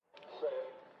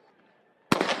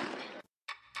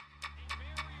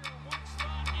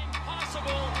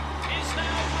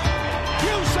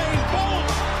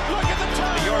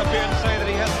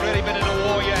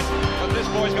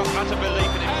always got utter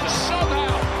belief in himself. And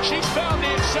somehow she's found the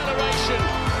acceleration.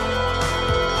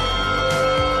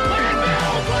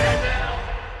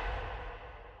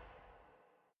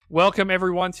 Welcome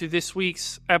everyone to this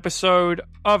week's episode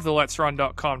of the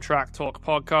LetsRun.com Track Talk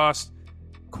podcast.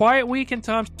 Quiet week in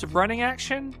terms of running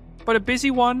action, but a busy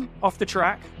one off the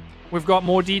track. We've got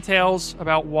more details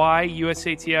about why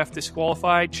USATF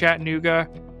disqualified Chattanooga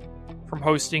from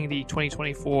hosting the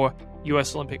 2024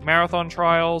 US Olympic Marathon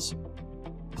Trials.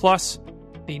 Plus,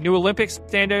 the new Olympic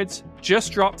standards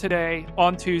just dropped today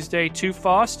on Tuesday. Too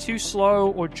fast, too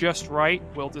slow, or just right?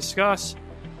 We'll discuss.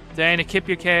 Diana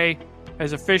Kipyake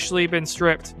has officially been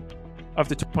stripped of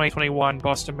the 2021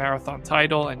 Boston Marathon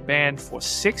title and banned for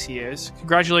 6 years.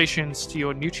 Congratulations to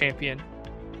your new champion,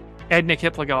 Edna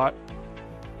Kiplagat.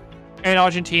 And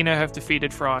Argentina have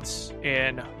defeated France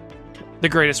in the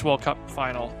greatest World Cup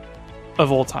final of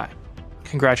all time.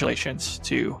 Congratulations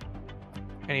to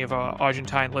any of our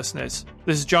Argentine listeners.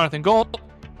 This is Jonathan Gold.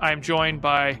 I'm joined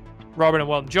by Robert and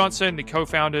Weldon Johnson, the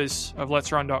co-founders of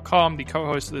LetsRun.com, the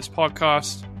co-host of this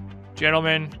podcast.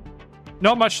 Gentlemen,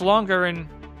 not much longer in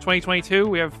 2022.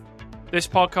 We have this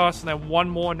podcast and then one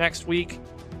more next week.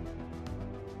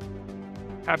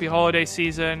 Happy holiday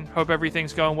season. Hope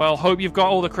everything's going well. Hope you've got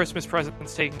all the Christmas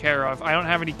presents taken care of. I don't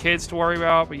have any kids to worry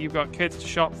about, but you've got kids to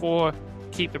shop for.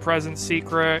 Keep the presents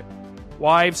secret.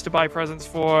 Wives to buy presents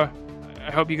for. I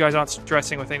hope you guys aren't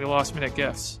stressing with any last minute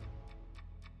gifts.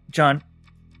 John,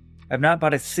 I've not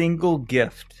bought a single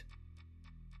gift.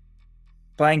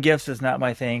 Buying gifts is not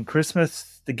my thing.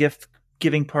 Christmas, the gift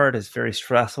giving part is very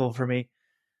stressful for me.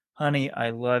 Honey, I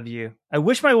love you. I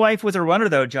wish my wife was a runner,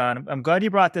 though, John. I'm glad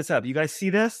you brought this up. You guys see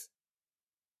this?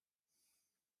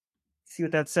 See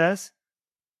what that says?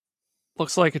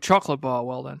 Looks like a chocolate bar,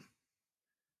 Weldon.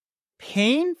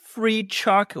 Pain-free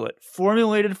chocolate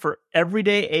formulated for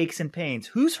everyday aches and pains.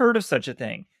 Who's heard of such a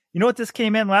thing? You know what this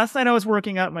came in? Last night I was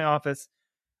working out in my office.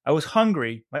 I was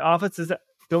hungry. My office is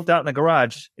built out in the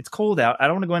garage. It's cold out. I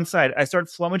don't want to go inside. I start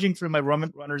flummaging through my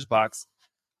runner's box.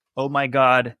 Oh my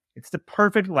God. It's the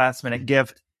perfect last minute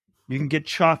gift. You can get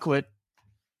chocolate.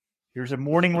 Here's a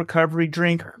morning recovery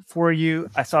drink for you.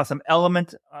 I saw some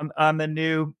Element on the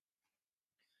new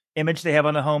image they have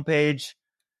on the homepage.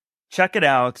 Check it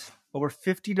out. Over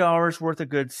 $50 worth of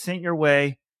goods sent your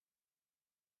way.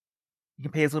 You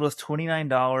can pay as little as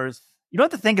 $29. You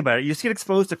don't have to think about it. You just get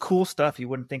exposed to cool stuff you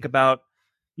wouldn't think about.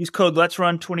 Use code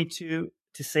LetsRun22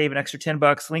 to save an extra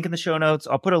 $10. Link in the show notes.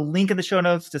 I'll put a link in the show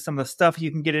notes to some of the stuff you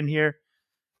can get in here.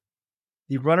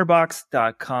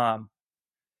 TheRunnerbox.com.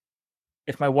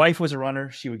 If my wife was a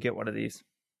runner, she would get one of these.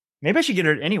 Maybe I should get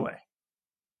it anyway.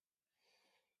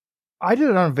 I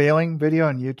did an unveiling video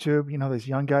on YouTube. You know, these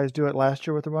young guys do it last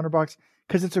year with the Runner Box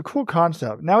because it's a cool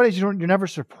concept. Nowadays, you're never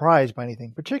surprised by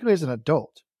anything, particularly as an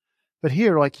adult. But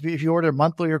here, like if you order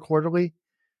monthly or quarterly,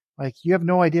 like you have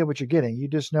no idea what you're getting. You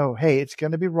just know, hey, it's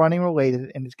going to be running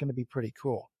related and it's going to be pretty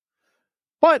cool.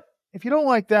 But if you don't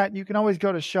like that, you can always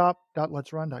go to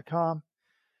shop.letsrun.com.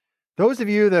 Those of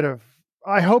you that have,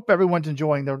 I hope everyone's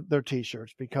enjoying their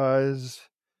t-shirts because,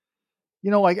 you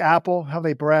know, like Apple, how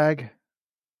they brag,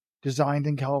 designed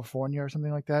in California or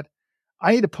something like that.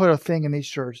 I need to put a thing in these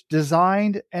shirts,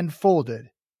 designed and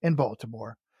folded in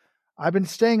Baltimore. I've been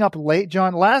staying up late,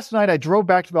 John. Last night, I drove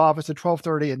back to the office at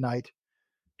 12:30 at night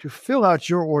to fill out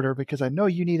your order because I know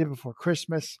you need it before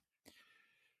Christmas.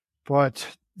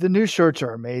 But the new shirts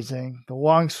are amazing. The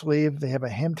long sleeve, they have a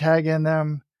hem tag in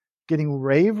them, getting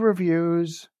rave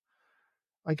reviews.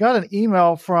 I got an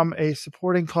email from a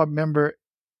supporting club member,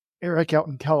 Eric, out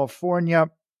in California.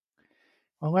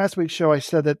 On last week's show, I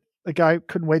said that the guy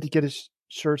couldn't wait to get his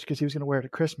shirts because he was going to wear it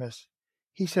at Christmas.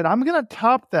 He said, I'm going to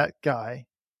top that guy.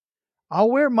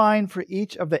 I'll wear mine for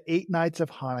each of the 8 nights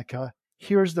of Hanukkah.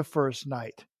 Here's the first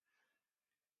night.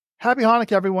 Happy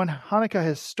Hanukkah, everyone. Hanukkah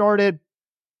has started.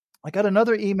 I got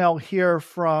another email here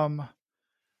from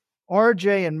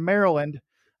RJ in Maryland.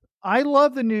 I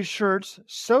love the new shirts.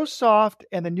 So soft,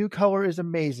 and the new color is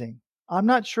amazing. I'm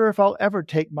not sure if I'll ever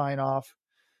take mine off.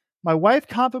 My wife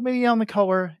complimented me on the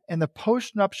color, and the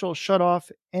post-nuptial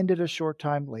shutoff ended a short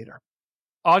time later.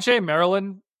 RJ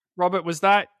Maryland, Robert,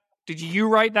 did you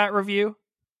write that review?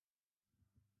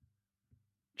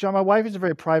 John, my wife is a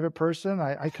very private person.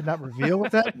 I could not reveal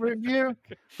that review.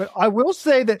 But I will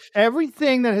say that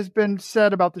everything that has been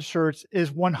said about the shirts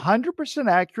is 100%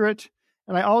 accurate.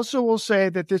 And I also will say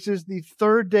that this is the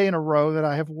 3rd day in a row that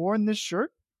I have worn this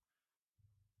shirt.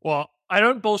 Well, I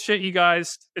don't bullshit you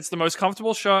guys. It's the most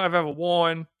comfortable shirt I've ever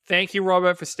worn. Thank you,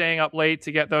 Robert, for staying up late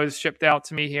to get those shipped out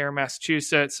to me here in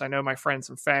Massachusetts. I know my friends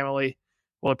and family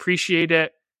will appreciate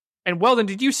it. And Weldon,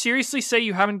 did you seriously say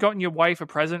you haven't gotten your wife a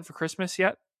present for Christmas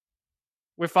yet?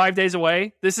 We're 5 days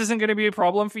away. This isn't going to be a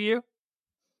problem for you?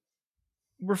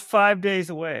 We're 5 days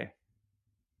away.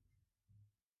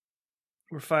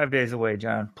 We're 5 days away,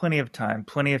 John. Plenty of time.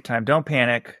 Plenty of time. Don't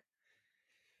panic.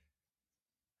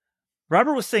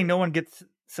 Robert was saying no one gets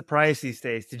surprised these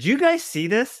days. Did you guys see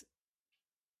this?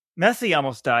 Messi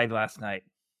almost died last night.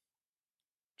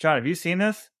 John, have you seen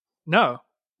this? No.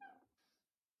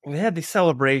 We had these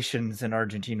celebrations in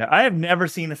Argentina. I have never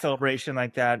seen a celebration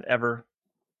like that ever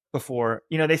before.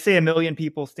 You know, they say 1 million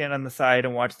people stand on the side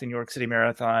and watch the New York City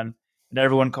Marathon, and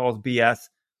everyone calls BS.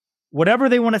 Whatever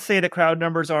they want to say the crowd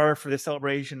numbers are for the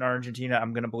celebration in Argentina,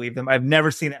 I'm going to believe them. I've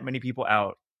never seen that many people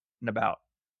out and about.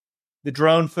 The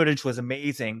drone footage was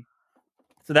amazing.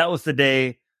 So that was the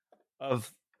day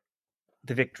of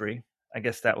the victory. I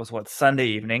guess that was Sunday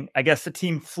evening. I guess the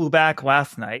team flew back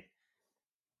last night.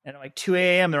 And at like 2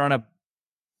 a.m., they're on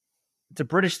it's a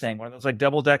British thing, one of those like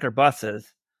double-decker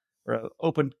buses or an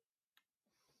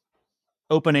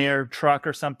open air truck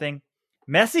or something.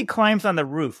 Messi climbs on the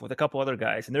roof with a couple other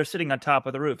guys, and they're sitting on top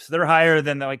of the roof. So they're higher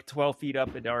than the like 12 feet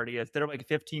up it already is. They're like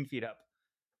 15 feet up.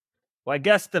 Well, I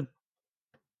guess the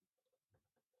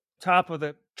top of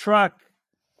the truck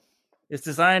is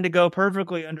designed to go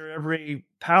perfectly under every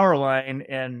power line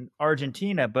in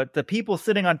Argentina, but the people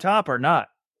sitting on top are not.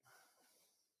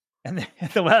 And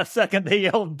at the last second, they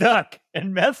yelled duck.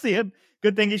 And Messi,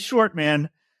 good thing he's short, man.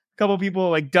 A couple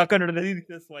people like duck underneath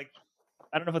this, like,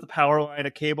 I don't know if it's a power line,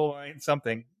 a cable line,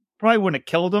 something. Probably wouldn't have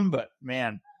killed him, but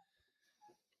man.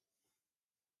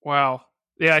 Wow.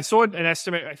 Yeah, I saw an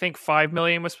estimate. I think 5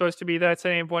 million was supposed to be there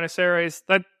today in Buenos Aires.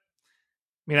 I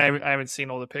haven't seen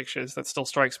all the pictures. That still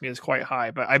strikes me as quite high,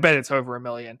 but I bet it's over 1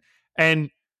 million. And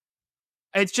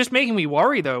it's just making me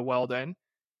worry, though, Weldon.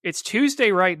 It's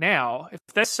Tuesday right now. If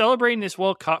they're celebrating this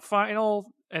World Cup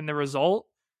final and the result,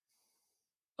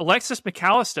 Alexis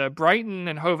McAllister, Brighton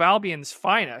and Hove Albion's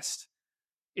finest,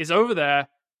 is over there.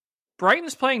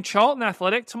 Brighton's playing Charlton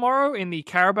Athletic tomorrow in the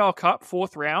Carabao Cup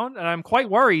 4th round, and I'm quite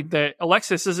worried that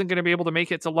Alexis isn't going to be able to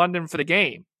make it to London for the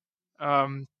game.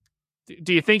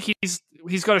 Do you think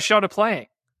he's got a shot at playing?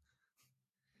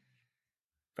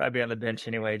 Probably on the bench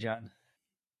anyway, John.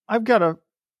 I've got a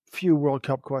few World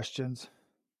Cup questions.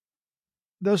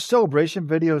 Those celebration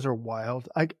videos are wild.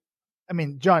 I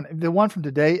mean, John, the one from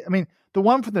today, the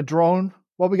one from the drone,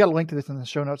 well, we got a link to this in the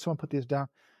show notes. Someone put these down.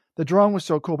 The drone was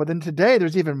so cool. But then today,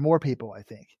 there's even more people, I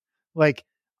think. Like,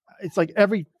 it's like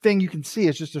everything you can see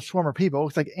is just a swarm of people. It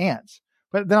looks like ants.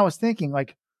 But then I was thinking,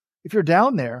 like, if you're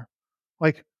down there,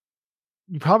 like,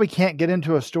 you probably can't get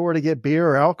into a store to get beer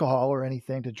or alcohol or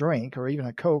anything to drink or even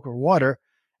a Coke or water.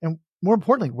 And more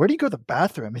importantly, where do you go to the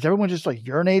bathroom? Is everyone just like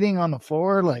urinating on the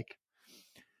floor? Like,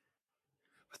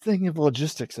 thinking of the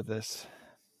logistics of this.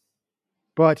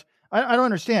 But I don't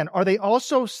understand. Are they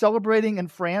also celebrating in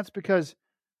France? Because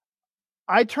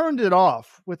I turned it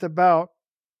off with about,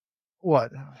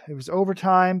 it was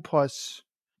overtime plus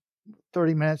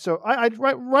 30 minutes. So I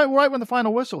right when the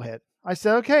final whistle hit, I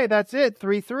said, okay, that's it.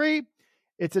 3-3.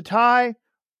 It's a tie.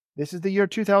 This is the year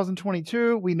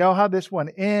 2022. We know how this one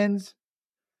ends.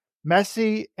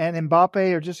 Messi and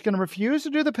Mbappe are just going to refuse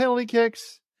to do the penalty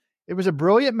kicks. It was a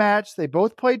brilliant match. They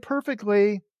both played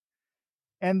perfectly.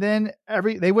 And then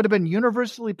they would have been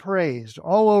universally praised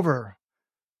all over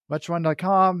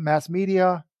LetsRun.com, mass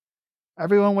media.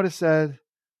 Everyone would have said,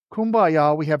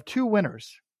 Kumbaya, we have 2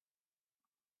 winners.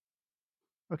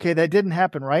 Okay, that didn't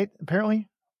happen, right? Apparently.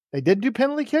 They did do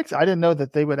penalty kicks. I didn't know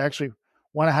that they would actually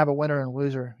want to have a winner and a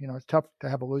loser. You know, it's tough to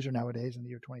have a loser nowadays in the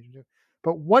year 2022.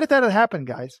 But what if that had happened,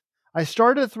 guys? I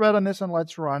started a thread on this on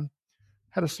Let's Run.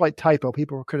 Had a slight typo.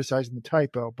 People were criticizing the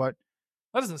typo, but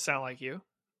that doesn't sound like you.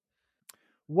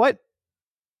 What?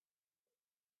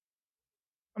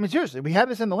 I mean, seriously, we had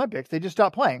this in the Olympics. They just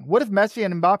stopped playing. What if Messi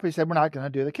and Mbappe said, we're not going to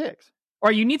do the kicks? All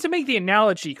right, you need to make the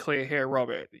analogy clear here,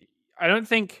 Robert. I don't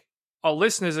think our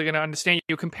listeners are going to understand.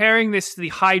 You're comparing this to the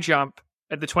high jump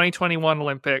at the 2021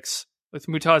 Olympics with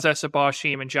Mutaz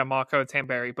Essabashi and Gianmarco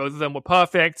Tamberi. Both of them were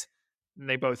perfect, and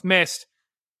they both missed.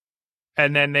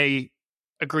 And then they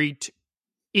agreed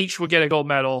each would get a gold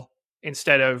medal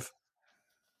instead of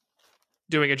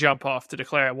doing a jump off to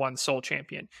declare one sole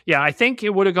champion. Yeah, I think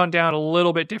it would have gone down a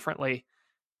little bit differently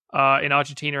in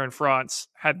Argentina and France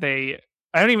had they.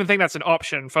 I don't even think that's an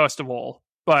option, first of all.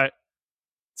 But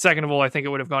second of all, I think it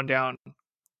would have gone down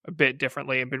a bit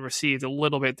differently and been received a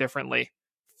little bit differently.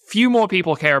 Few more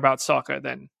people care about soccer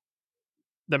than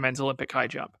the men's Olympic high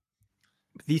jump.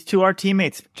 These two are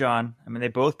teammates, John. I mean, they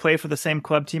both play for the same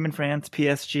club team in France,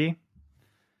 PSG.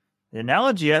 The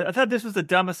analogy, I thought this was the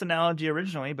dumbest analogy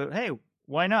originally, but hey,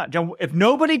 Why not? If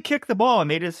nobody kicked the ball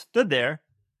and they just stood there,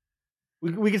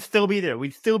 we could still be there.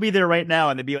 We'd still be there right now,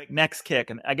 and they'd be like, next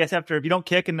kick. And I guess if you don't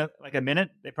kick in like a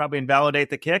minute, they probably invalidate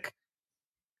the kick.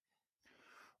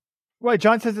 Right.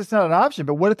 John says it's not an option,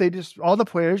 but what if all the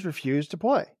players refuse to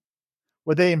play?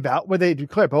 Would they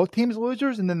declare both teams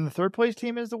losers and then the third place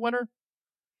team is the winner?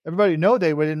 Everybody know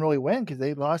they didn't really win because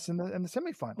they lost in the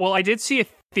semifinals. Well, I did see a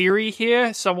theory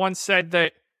here. Someone said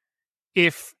that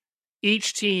if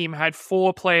each team had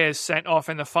 4 players sent off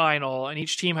in the final and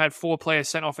each team had 4 players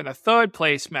sent off in the third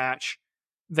place match,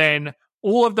 then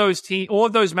all of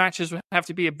those matches would have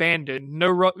to be abandoned, no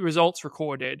results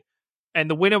recorded, and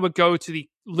the winner would go to the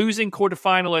losing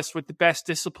quarterfinalist with the best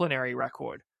disciplinary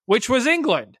record, which was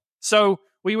England. So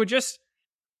we were just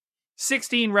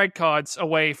 16 red cards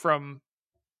away from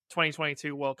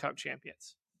 2022 World Cup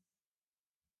champions.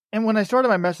 And when I started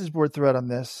my message board thread on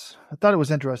this, I thought it was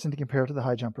interesting to compare it to the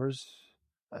high jumpers.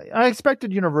 I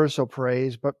expected universal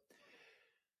praise, but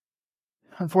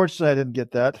unfortunately I didn't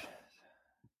get that.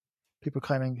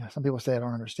 Some people say I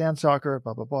don't understand soccer,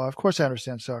 blah, blah, blah. Of course I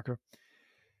understand soccer.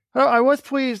 I was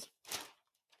pleased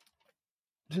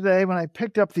today when I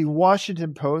picked up the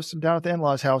Washington Post. I'm down at the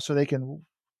in-laws' house so they can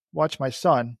watch my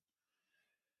son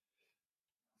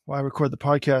while I record the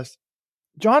podcast.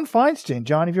 John Feinstein.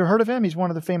 John, have you heard of him? He's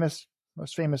one of the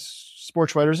most famous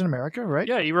sports writers in America, right?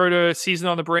 Yeah, he wrote a Season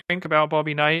on the Brink about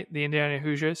Bobby Knight, the Indiana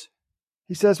Hoosiers.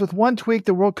 He says, with one tweak,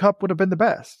 the World Cup would have been the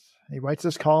best. He writes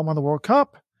this column on the World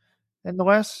Cup, and the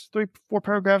last 3-4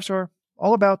 paragraphs are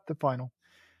all about the final.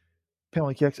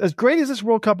 Penalty kicks. As great as this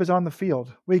World Cup is on the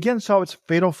field, we again saw its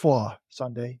fatal flaw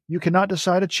Sunday. You cannot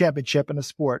decide a championship in a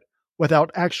sport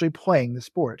without actually playing the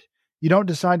sport. You don't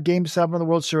decide Game 7 of the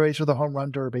World Series with a home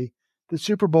run derby, the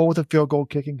Super Bowl with a field goal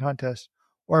kicking contest,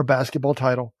 or a basketball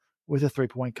title with a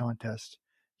 3-point contest.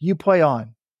 You play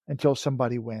on until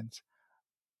somebody wins.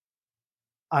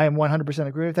 I am 100%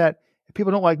 agree with that. If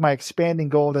people don't like my expanding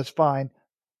goal, that's fine,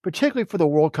 particularly for the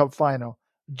World Cup final.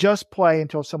 Just play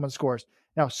until someone scores.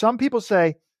 Now, some people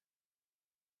say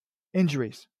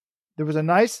injuries. There was a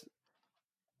nice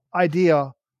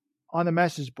idea on the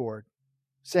message board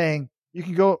saying you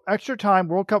can go extra time,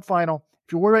 World Cup final.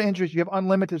 If you're worried about injuries, you have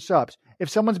unlimited subs. If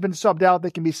someone's been subbed out,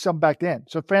 they can be subbed back in.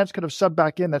 So France could have subbed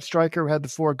back in that striker who had the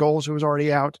 4 goals who was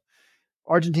already out.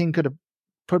 Argentina could have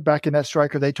put back in that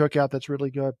striker they took out that's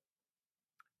really good.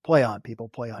 Play on, people.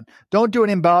 Play on. Don't do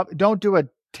a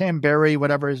Tim Berry,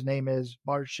 whatever his name is,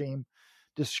 Marshim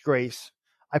disgrace.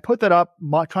 I put that up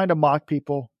trying to mock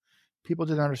people. People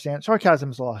didn't understand.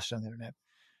 Sarcasm is lost on the internet.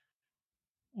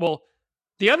 Well,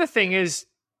 the other thing is,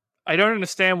 I don't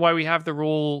understand why we have the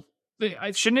rule.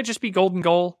 Shouldn't it just be golden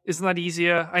goal? Isn't that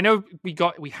easier? I know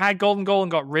we had golden goal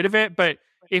and got rid of it, but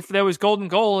if there was golden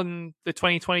goal in the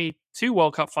 2022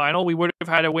 World Cup final, we would have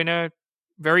had a winner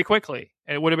very quickly,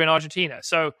 and it would have been Argentina.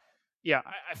 So, yeah,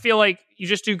 I feel like you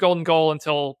just do golden goal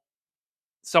until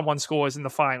someone scores in the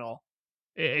final.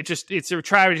 It's a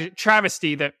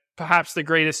travesty that perhaps the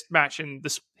greatest match in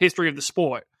the history of the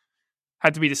sport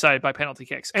had to be decided by penalty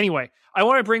kicks. Anyway, I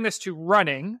want to bring this to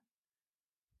running.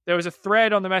 There was a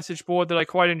thread on the message board that I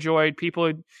quite enjoyed.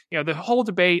 People, the whole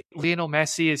debate, Lionel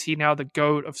Messi, is he now the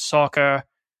GOAT of soccer?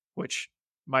 Which,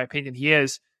 in my opinion, he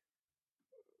is.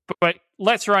 But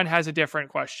Let's Run has a different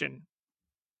question.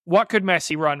 What could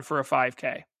Messi run for a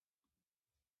 5K?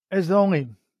 As the only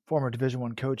former Division I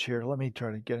coach here, let me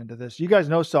try to get into this. You guys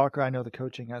know soccer. I know the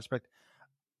coaching aspect.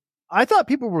 I thought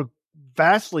people were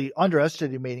vastly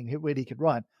underestimating what he could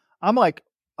run.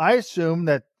 I assume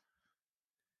that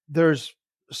there's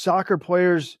soccer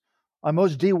players on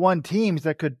most D1 teams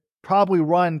that could probably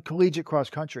run collegiate cross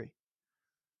country.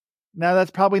 Now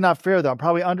that's probably not fair though.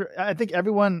 I think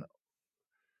everyone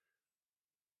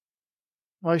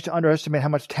likes to underestimate how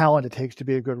much talent it takes to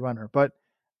be a good runner, but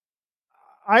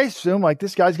I assume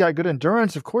this guy's got good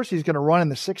endurance. Of course he's going to run in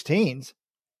the 16s,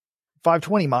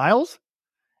 520 miles.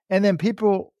 And then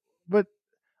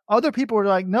other people are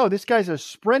like, no, this guy's a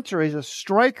sprinter. He's a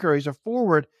striker. He's a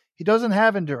forward. He doesn't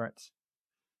have endurance.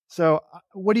 So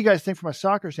what do you guys think from a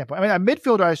soccer standpoint? I mean, a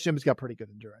midfielder, I assume, has got pretty good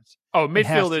endurance. Oh,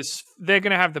 midfielders, they're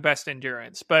going to have the best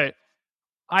endurance. But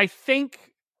I think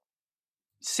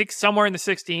somewhere in the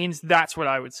 16s, that's what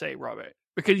I would say, Robert.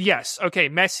 Because yes, okay,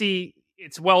 Messi,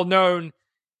 it's well known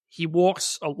he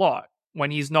walks a lot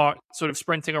when he's not sort of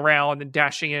sprinting around and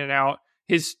dashing in and out.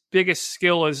 His biggest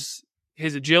skill is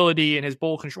his agility and his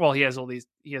ball control. Well, he has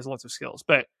lots of skills,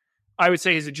 but I would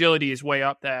say his agility is way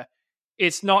up there.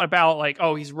 It's not about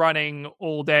he's running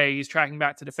all day, he's tracking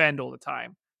back to defend all the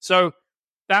time. So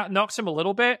that knocks him a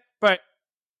little bit, but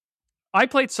I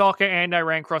played soccer and I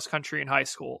ran cross country in high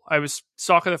school. I was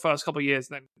soccer the first couple of years,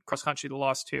 then cross country the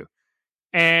last two.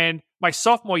 And my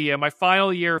sophomore year, my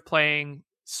final year of playing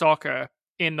soccer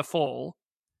in the fall,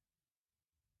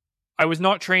 I was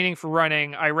not training for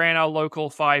running. I ran our local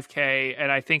 5K,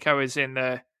 and I think it was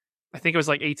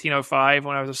like 1805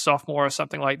 when I was a sophomore or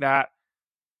something like that.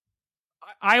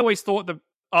 I always thought that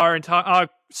our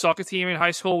soccer team in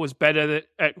high school was better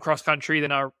at cross country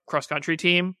than our cross country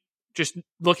team. Just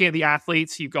looking at the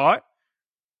athletes you got,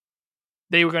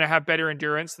 they were going to have better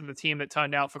endurance than the team that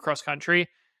turned out for cross country.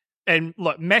 And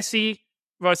look, Messi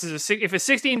versus if a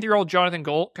 16-year-old Jonathan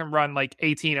Gault can run like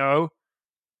 18-0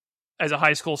 as a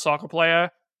high school soccer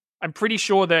player, I'm pretty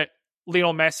sure that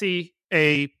Lionel Messi,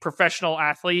 a professional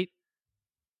athlete,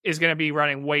 is going to be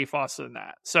running way faster than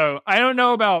that. So I don't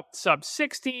know about sub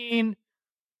 16,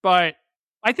 but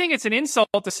I think it's an insult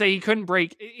to say he couldn't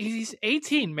break. He's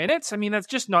 18 minutes. I mean, that's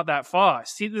just not that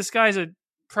fast. This guy's a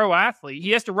pro athlete. He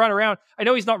has to run around. I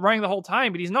know he's not running the whole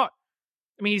time, but he's not.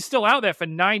 I mean, he's still out there for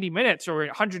 90 minutes or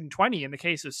 120 in the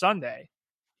case of Sunday.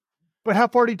 But how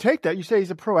far do you take that? You say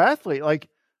he's a pro athlete. Like,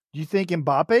 do you think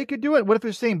Mbappe could do it? What if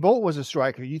Usain Bolt was a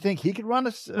striker? You think he could run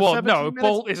a 17 minutes?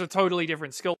 Bolt is a totally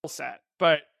different skill set.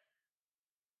 But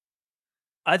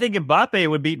I think Mbappe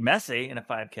would beat Messi in a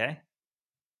 5K.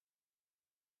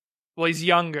 Well, he's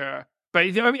younger. But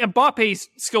I mean, Mbappe's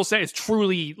skill set is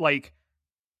truly like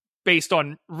based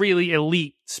on really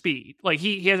elite speed. Like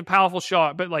he has a powerful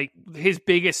shot, but like his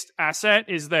biggest asset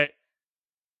is that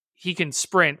he can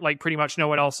sprint like pretty much no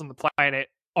one else on the planet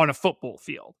on a football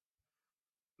field.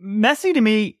 Messi, to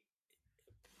me,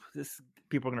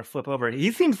 people are going to flip over.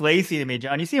 He seems lazy to me,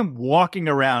 John. You see him walking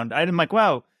around. I'm like,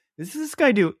 wow, does this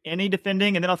guy do any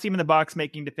defending? And then I'll see him in the box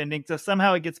making defending. So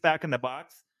somehow he gets back in the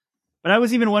box. But I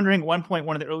was even wondering at one point,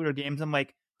 one of the earlier games, I'm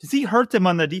like, does he hurt them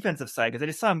on the defensive side? Because I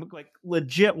just saw him like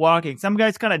legit walking. Some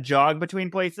guys kind of jog between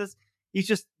places. He's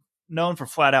just known for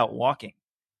flat out walking.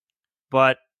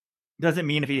 But doesn't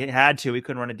mean if he had to, he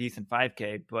couldn't run a decent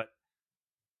 5K. But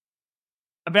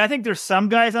I mean, I think there's some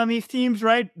guys on these teams,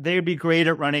 right? They would be great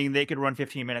at running. They could run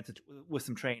 15 minutes with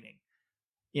some training,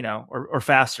 you know, or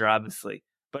faster, obviously.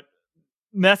 But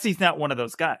Messi's not one of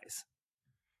those guys.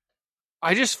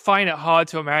 I just find it hard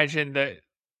to imagine that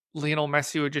Lionel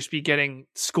Messi would just be getting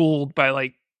schooled by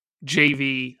like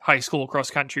JV high school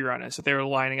cross country runners if they were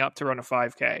lining up to run a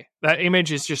 5K. That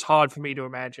image is just hard for me to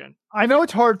imagine. I know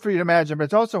it's hard for you to imagine, but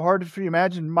it's also hard for you to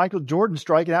imagine Michael Jordan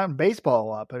striking out in baseball a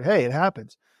lot. But hey, it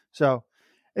happens. So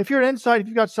if you're inside, if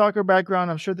you've got soccer background,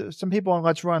 I'm sure that some people on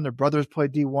Let's Run, their brothers play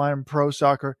D1 pro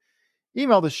soccer.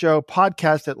 Email the show,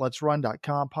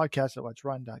 podcast@letsrun.com,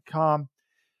 podcast@letsrun.com.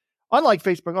 Unlike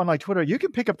Facebook, unlike Twitter, you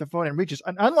can pick up the phone and reach us.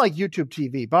 And unlike YouTube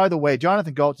TV, by the way,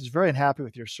 Jonathan Gault is very unhappy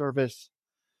with your service.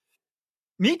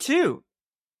 Me too.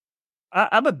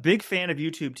 I'm a big fan of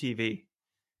YouTube TV,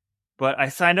 but I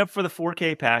signed up for the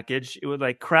 4K package. It would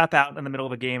like crap out in the middle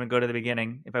of a game and go to the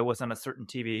beginning if I was on a certain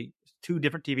TV, 2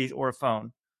 different TVs or a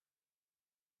phone.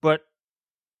 But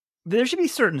there should be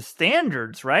certain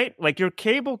standards, right? Like your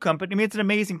cable company, I mean, it's an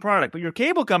amazing product, but your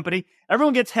cable company,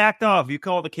 everyone gets hacked off. You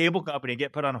call the cable company and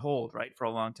get put on hold, right, for a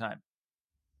long time.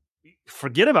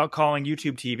 Forget about calling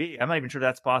YouTube TV. I'm not even sure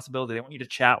that's a possibility. They want you to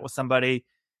chat with somebody,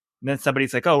 and then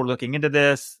somebody's like, oh, we're looking into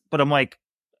this. But I'm like,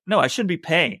 no, I shouldn't be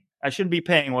paying. I shouldn't be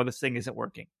paying while this thing isn't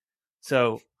working.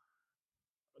 So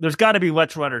there's got to be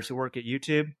Let's Runners who work at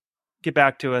YouTube. Get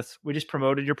back to us. We just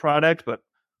promoted your product, but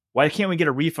why can't we get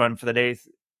a refund for the days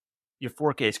your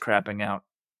 4K is crapping out?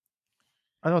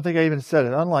 I don't think I even said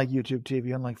it. Unlike YouTube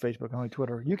TV, unlike Facebook, unlike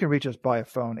Twitter, you can reach us by a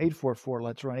phone,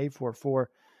 844-LETS-RUN,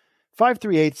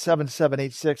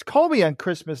 844-538-7786. Call me on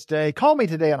Christmas Day. Call me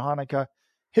today on Hanukkah.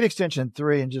 Hit extension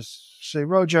 3 and just say,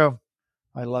 Rojo,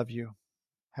 I love you.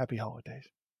 Happy holidays.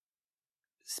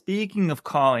 Speaking of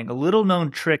calling, a little known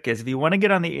trick is if you want to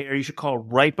get on the air, you should call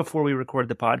right before we record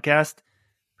the podcast,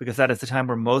 because that is the time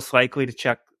we're most likely to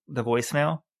check the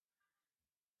voicemail.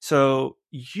 So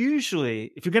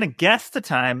usually, if you're going to guess the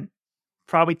time,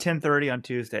 probably 10:30 on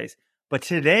Tuesdays. But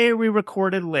today we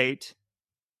recorded late.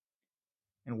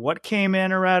 And what came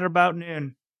in around about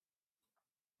noon?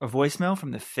 A voicemail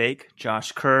from the fake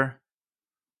Josh Kerr.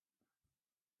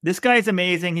 This guy's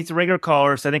amazing. He's a regular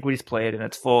caller, so I think we just play it and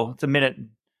it's full. It's 1 minute and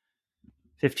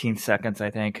 15 seconds, I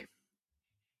think.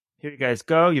 Here you guys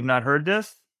go. You've not heard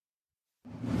this?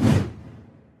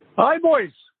 Hi,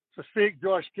 boys. It's a fake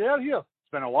Josh Kerr here.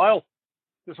 It's been a while.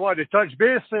 Just wanted to touch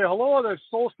base, say hello this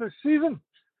solstice season.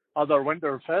 Other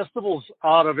winter festivals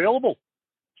are available.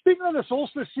 Speaking of the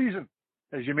solstice season,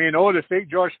 as you may know, the fake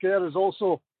Josh Kerr is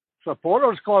also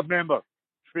Supporters Club member,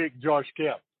 fake Josh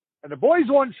Kerr. And the boys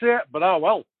won't say it, but I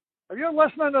will. If you're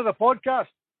listening to the podcast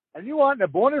and you want the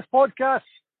bonus podcasts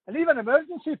and even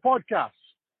emergency podcasts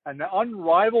and the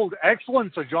unrivaled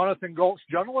excellence of Jonathan Galt's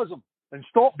journalism, then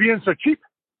stop being so cheap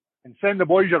and send the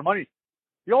boys your money.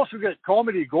 You also get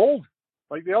comedy gold,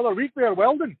 like the other week there,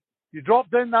 Weldon. You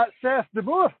dropped in that Seth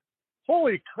Damour.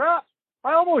 Holy crap.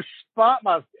 I almost spat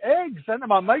my eggs into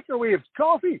my microwaved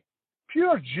coffee.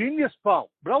 Pure genius, pal.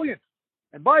 Brilliant.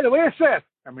 And by the way, Seth,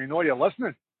 and we know you're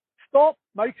listening, stop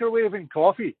microwaving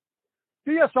coffee.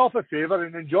 Do yourself a favour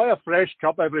and enjoy a fresh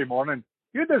cup every morning.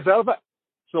 You deserve it.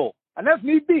 So, and if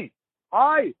need be,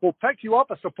 I will pick you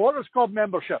up a Supporters Club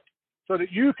membership so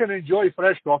that you can enjoy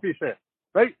fresh coffee, Seth.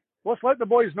 Right? Let's let the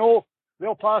boys know.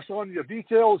 They'll pass on your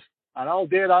details, and I'll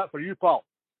do that for you, pal.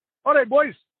 All right,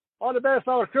 boys. All the best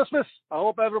over Christmas. I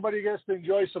hope everybody gets to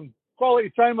enjoy some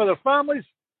quality time with their families.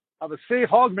 Have a safe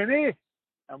Hogmanay,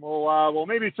 and we'll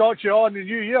maybe talk to you all in the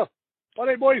new year. All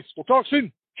right, boys. We'll talk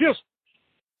soon. Cheers.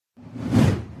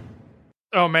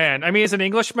 Oh, man. I mean, as an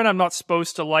Englishman, I'm not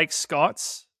supposed to like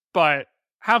Scots, but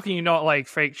how can you not like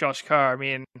fake Josh Kerr? I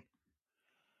mean,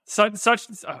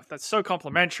 that's so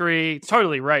complimentary.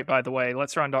 Totally right, by the way.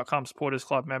 Let'sRun.com Supporters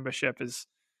Club membership is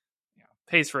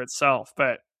pays for itself,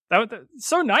 but that's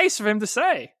so nice of him to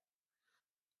say.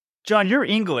 John, you're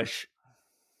English,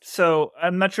 so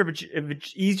I'm not sure if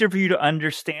it's easier for you to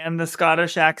understand the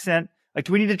Scottish accent. Like,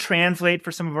 do we need to translate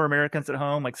for some of our Americans at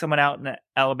home, like someone out in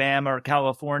Alabama or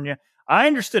California? I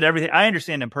understood everything. I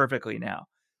understand him perfectly now.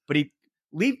 But he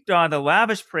leaped on the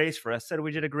lavish praise for us, said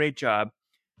we did a great job.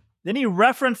 Then he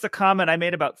referenced the comment I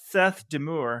made about Seth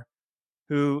Damour,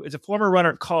 who is a former runner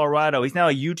at Colorado. He's now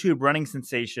a YouTube running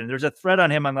sensation. There's a thread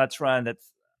on him on Let's Run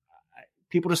that's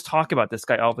people just talk about this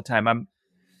guy all the time. I'm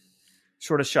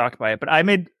sort of shocked by it. But I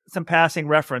made some passing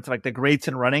reference, like the greats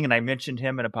in running, and I mentioned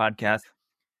him in a podcast.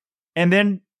 And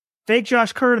then fake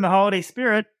Josh Kerr in the holiday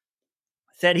spirit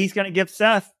said he's going to give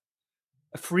Seth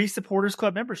a free Supporters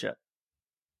Club membership.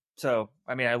 So,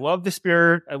 I mean, I love the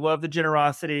spirit. I love the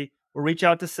generosity. We'll reach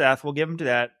out to Seth. We'll give him to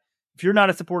that. If you're not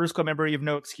a Supporters Club member, you have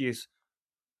no excuse.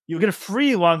 You'll get a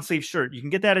free long sleeve shirt. You can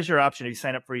get that as your option if you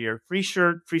sign up for a year. Free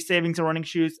shirt, free savings and running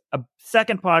shoes, a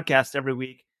second podcast every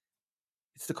week.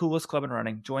 It's the coolest club in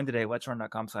running. Join today.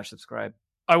 Let'sRun.com/subscribe.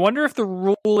 I wonder if the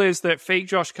rule is that fake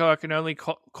Josh Kerr can only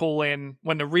call in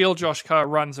when the real Josh Kerr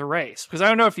runs a race. Because I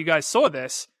don't know if you guys saw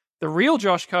this. The real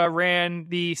Josh Kerr ran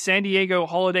the San Diego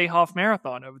Holiday Half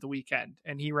Marathon over the weekend,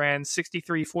 and he ran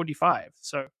 63:45.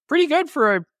 So pretty good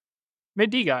for a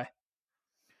mid-D guy.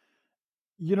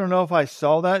 You don't know if I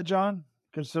saw that, John,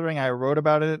 considering I wrote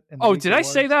about it. Did I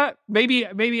say that?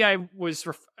 Maybe I was.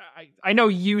 I know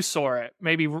you saw it.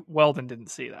 Maybe Weldon didn't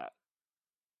see that.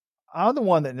 I'm the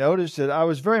one that noticed it. I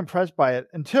was very impressed by it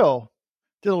until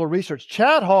did a little research.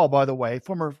 Chad Hall, by the way,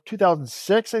 former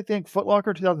 2006, I think, Foot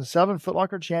Locker, 2007 Foot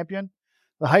Locker champion,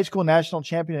 the high school national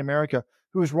champion in America,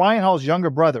 who was Ryan Hall's younger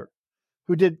brother,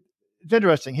 it's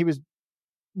interesting. He was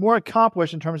more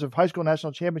accomplished in terms of high school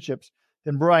national championships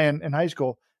than Brian in high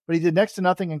school, but he did next to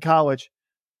nothing in college.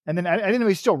 And then I didn't know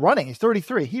he's still running. He's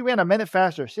 33. He ran a minute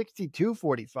faster,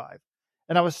 62:45.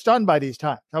 And I was stunned by these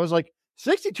times. I was like,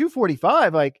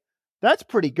 62:45, like, that's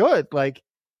pretty good. Like,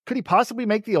 could he possibly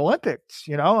make the Olympics?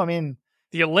 You know, I mean,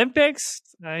 the Olympics,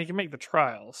 you can make the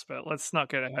trials, but let's not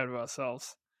get ahead of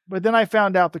ourselves. But then I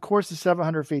found out the course is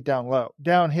 700 feet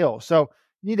downhill. So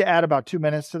you need to add about 2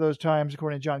 minutes to those times,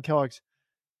 according to John Kellogg's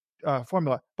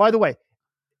formula. By the way,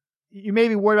 you may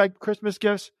be worried about Christmas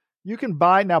gifts. You can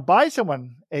buy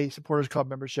someone a Supporters Club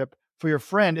membership for your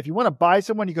friend. If you want to buy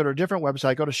someone, you go to a different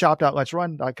website, go to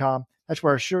shop.letsrun.com. That's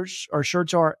where our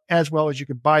shirts are, as well as you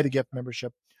can buy the gift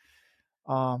membership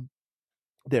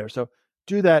there. So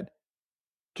do that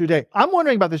today. I'm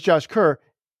wondering about this Josh Kerr.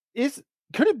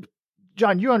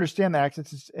 John, you understand the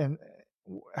accents and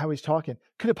how he's talking.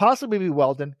 Could it possibly be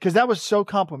Weldon? Because that was so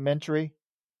complimentary.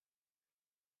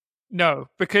 No,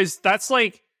 because that's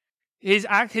like his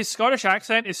Scottish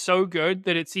accent is so good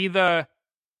that it's either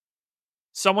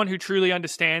someone who truly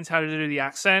understands how to do the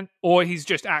accent or he's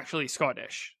just actually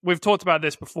Scottish. We've talked about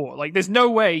this before. Like, there's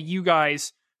no way you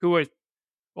guys who are,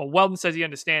 well, Weldon says he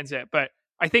understands it, but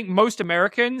I think most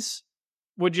Americans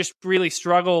would just really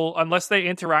struggle unless they're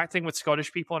interacting with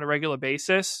Scottish people on a regular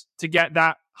basis to get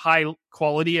that high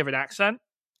quality of an accent.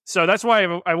 So that's why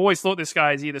I've always thought this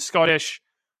guy is either Scottish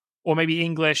or maybe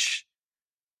English,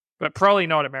 but probably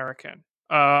not American,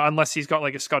 unless he's got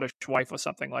like a Scottish wife or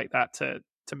something like that to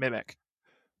mimic.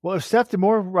 Well, if Seth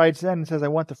Damour writes in and says, I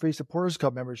want the free Supporters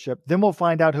Club membership, then we'll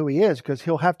find out who he is because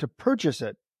he'll have to purchase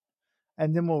it.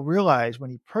 And then we'll realize when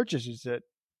he purchases it,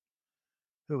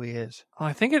 who he is.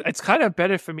 I think it's kind of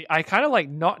better for me. I kind of like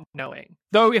not knowing.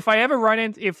 Though if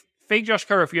Fake Josh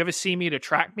Kerr, if you ever see me at a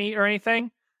track meet or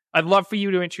anything, I'd love for you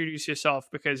to introduce yourself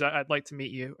because I'd like to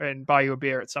meet you and buy you a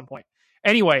beer at some point.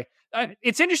 Anyway,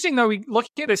 it's interesting, though. We look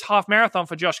at this half marathon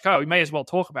for Josh Kerr. We may as well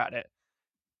talk about it.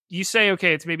 You say,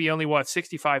 okay, it's maybe only,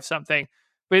 65 something.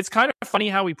 But it's kind of funny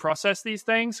how we process these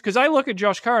things. Because I look at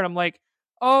Josh Kerr and I'm like,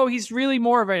 oh, he's really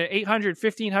more of an 800,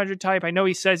 1500 type. I know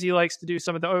he says he likes to do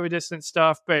some of the over-distance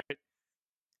stuff, but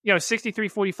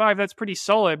 63:45, that's pretty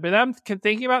solid. But I'm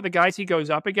thinking about the guys he goes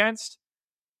up against,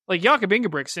 like Jakob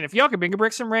Ingebrigtsen. If Jakob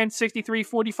Ingebrigtsen ran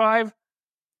 63:45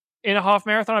 in a half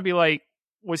marathon, I'd be like,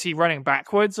 was he running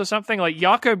backwards or something? Like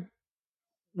Jakob,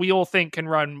 we all think can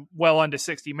run well under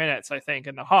 60 minutes, I think,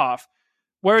 in the half.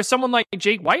 Whereas someone like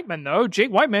Jake Whiteman, though, Jake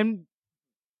Whiteman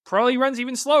probably runs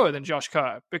even slower than Josh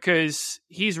Kerr because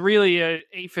he's really a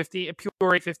pure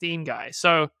 8:15 guy.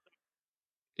 So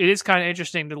it is kind of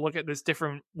interesting to look at this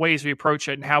different ways we approach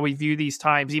it and how we view these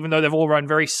times. Even though they've all run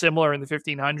very similar in the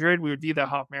 1500, we would view the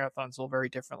half marathons all very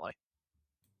differently.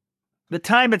 The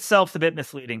time itself's a bit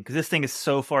misleading because this thing is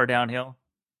so far downhill.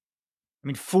 I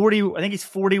mean, I think he's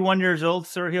 41 years old.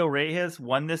 Sergio Reyes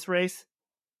won this race.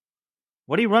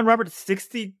 What do you run, Robert?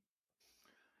 60?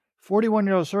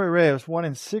 41-year-old Sergio Reyes won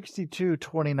in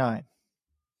 62:29.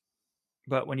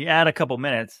 But when you add a couple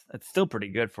minutes, that's still pretty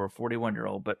good for a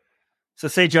 41-year-old. But so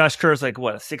say Josh Kerr's like,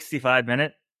 what, a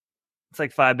 65-minute? It's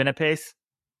like 5-minute pace?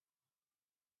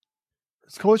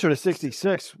 It's closer to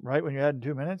 66, right, when you add in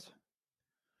 2 minutes?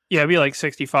 Yeah, it'd be like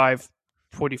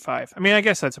 65:45. I mean, I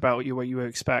guess that's about what you would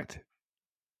expect.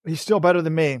 He's still better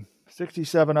than me.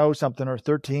 67.0 something or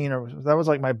 13, or that was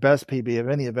like my best PB of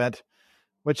any event,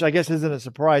 which I guess isn't a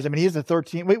surprise. I mean, he's a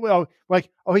 13.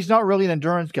 He's not really an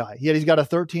endurance guy. Yet he's got a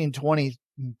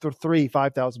 13:23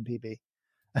 5,000 PB.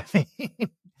 I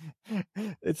mean,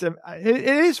 it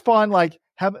is fun. Like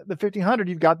have the 1500,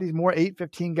 you've got these more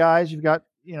 8:15 guys. You've got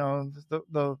you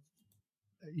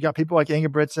got people like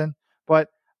Ingebrigtsen, but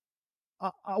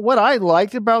what I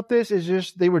liked about this is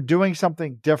just they were doing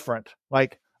something different.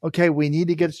 Like, okay, we need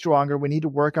to get stronger. We need to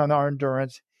work on our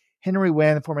endurance. Henry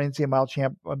Wynn, the former NCAA mile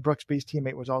champ, Brooks Beast's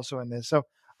teammate, was also in this. So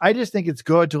I just think it's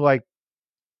good to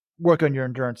work on your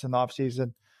endurance in the off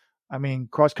season. I mean,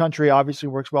 cross country obviously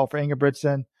works well for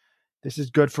Ingebrigtsen. This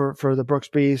is good for the Brooks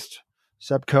Beast.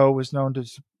 Seb Coe was known to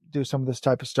do some of this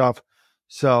type of stuff.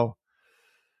 So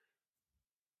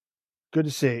good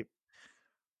to see.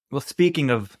 Well,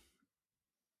 speaking of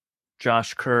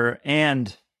Josh Kerr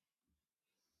and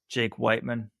Jake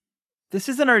Whiteman, this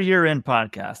isn't our year-end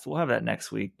podcast. We'll have that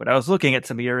next week. But I was looking at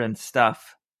some year-end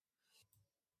stuff.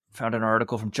 Found an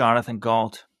article from Jonathan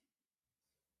Galt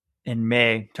in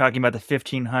May talking about the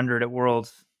 1500 at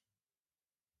Worlds.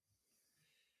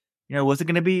 Was it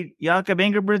going to be Jakob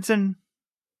Ingebrigtsen,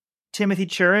 Timothy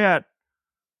Cheruiyot,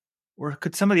 or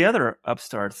could some of the other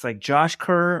upstarts like Josh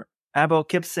Kerr, Abel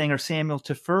Kipsang, or Samuel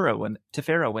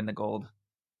Tefera win the gold?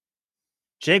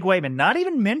 Jake Whiteman, not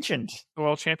even mentioned.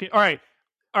 World champion. All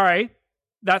right.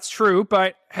 That's true.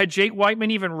 But had Jake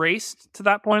Whiteman even raced to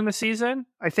that point in the season?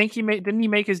 I think didn't he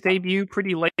make his debut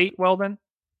pretty late, Weldon?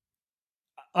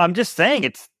 I'm just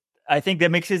saying I think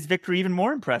that makes his victory even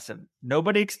more impressive.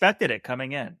 Nobody expected it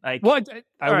coming in. I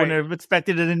wouldn't have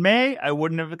expected it in May. I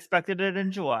wouldn't have expected it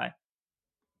in July.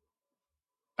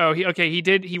 Oh,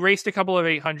 he raced a couple of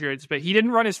 800s, but he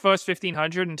didn't run his first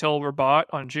 1500 until Rabat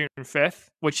on June 5th,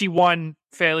 which he won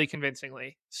fairly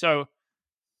convincingly. So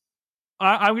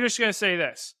I'm just going to say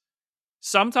this.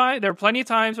 There are plenty of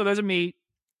times where there's a meet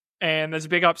and there's a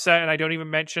big upset and I don't even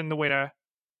mention the winner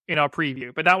in our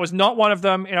preview, but that was not one of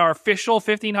them in our official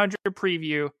 1500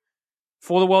 preview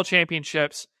for the World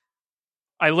Championships.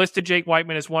 I listed Jake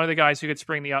Whiteman as one of the guys who could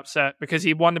spring the upset because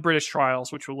he won the British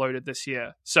trials, which were loaded this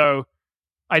year. So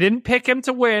I didn't pick him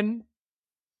to win.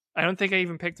 I don't think I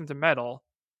even picked him to medal,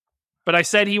 but I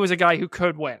said he was a guy who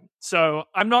could win. So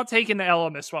I'm not taking the L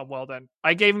on this one, Weldon.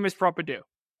 I gave him his proper due.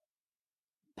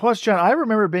 Plus, John, I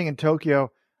remember being in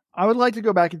Tokyo. I would like to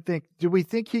go back and think, do we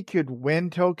think he could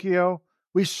win Tokyo?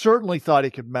 We certainly thought he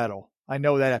could medal. I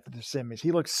know that after the semis.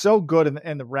 He looked so good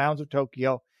in the rounds of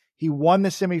Tokyo. He won the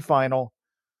semifinal,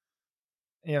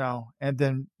 and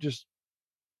then just,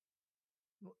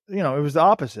 it was the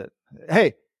opposite.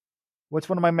 Hey, what's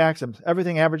one of my maxims?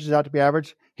 Everything averages out to be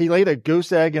average. He laid a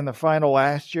goose egg in the final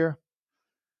last year,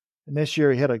 and this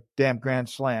year he hit a damn grand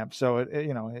slam. So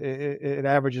it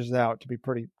averages out to be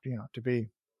pretty, to be.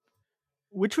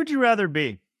 Which would you rather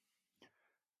be?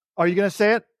 Are you going to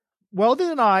say it?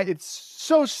 Weldon and I, it's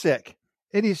so sick.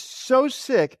 It is so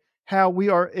sick how we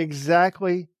are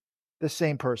exactly the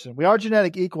same person. We are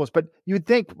genetic equals, but you would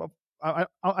think, I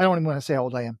don't even want to say how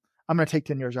old I am. I'm going to take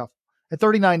 10 years off. At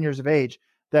 39 years of age,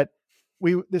 that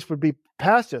this would be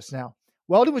past us now.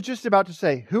 Weldon was just about to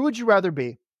say, who would you rather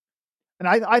be? And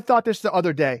I thought this the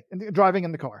other day, driving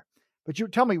in the car. But you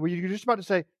tell me, were you just about to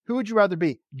say, who would you rather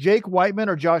be, Jake Whiteman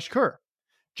or Josh Kerr?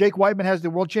 Jake Whiteman has the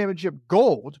World Championship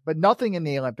gold, but nothing in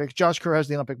the Olympics. Josh Kerr has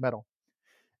the Olympic medal.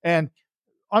 And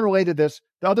unrelated to this,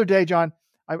 the other day, John,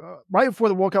 right before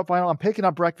the World Cup final, I'm picking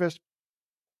up breakfast.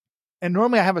 And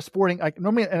normally I have a sporting, like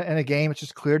normally in a game, it's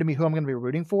just clear to me who I'm going to be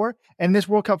rooting for. And in this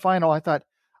World Cup final, I thought,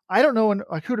 I don't know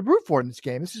who to root for in this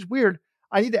game. This is weird.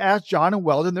 I need to ask John and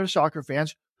Weldon, they're soccer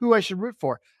fans, who I should root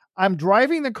for. I'm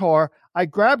driving the car. I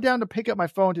grab down to pick up my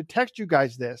phone to text you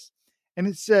guys this. And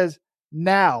it says,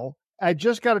 now, I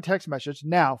just got a text message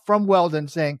now from Weldon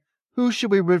saying, who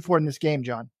should we root for in this game,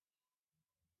 John?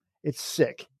 It's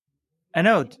sick. I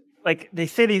know. Like they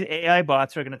say these AI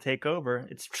bots are going to take over.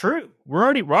 It's true.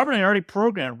 Robert and I are already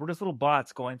programmed. We're just little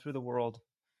bots going through the world.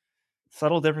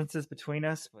 Subtle differences between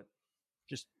us, but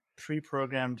just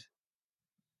pre-programmed.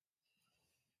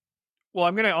 Well,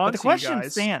 I'm going to answer the question you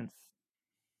guys. Stands.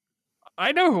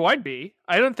 I know who I'd be.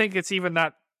 I don't think it's even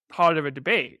that hard of a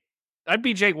debate. I'd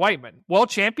be Jake Whiteman. World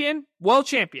champion.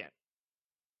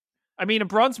 I mean, a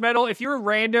bronze medal, if you're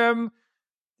trying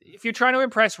to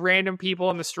impress random people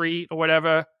on the street or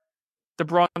whatever, the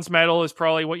bronze medal is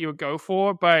probably what you would go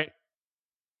for. But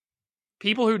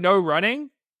people who know running,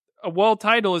 a world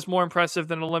title is more impressive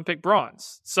than Olympic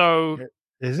bronze. So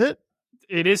is it?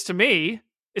 It is to me,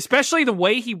 especially the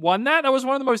way he won that. That was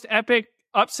one of the most epic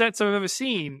upsets I've ever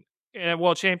seen in a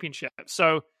world championship.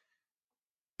 So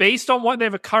based on what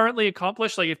they've currently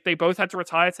accomplished, like if they both had to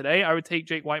retire today, I would take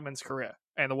Jake Whiteman's career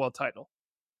and the world title.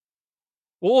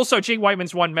 Well, also Jake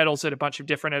Whiteman's won medals at a bunch of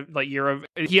different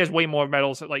he has way more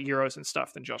medals at like Euros and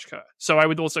stuff than Josh Kerr. So I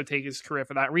would also take his career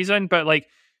for that reason. But like,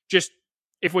 just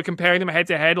if we're comparing them head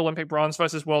to head, Olympic bronze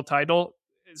versus world title,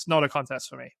 it's not a contest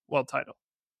for me. World title.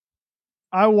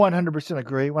 I 100%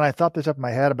 agree. When I thought this up in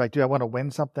my head, I'm like, dude, I want to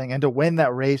win something. And to win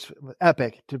that race,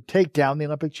 epic, to take down the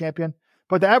Olympic champion.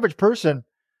 But the average person,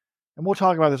 and we'll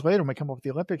talk about this later when we come up with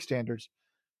the Olympic standards,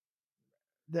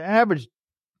 the average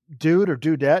dude or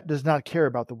dudette does not care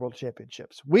about the world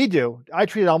championships. We do. I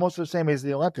treat it almost the same as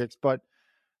the Olympics. But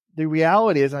the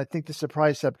reality is, and I think the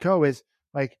surprise Sepco is,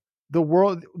 like, the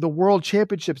world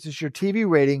championships is your TV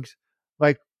ratings,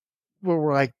 like,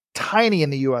 were like tiny in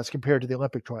the U.S. compared to the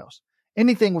Olympic trials.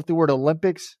 Anything with the word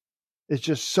Olympics is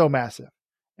just so massive.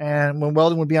 And when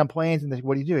Weldon would be on planes and they say,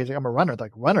 what do you do? He's like, I'm a runner.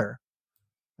 Like, runner?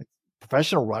 Like,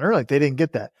 professional runner? Like, they didn't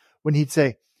get that. When he'd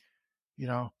say,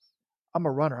 I'm a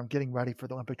runner. I'm getting ready for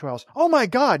the Olympic trials. Oh my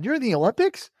God, you're in the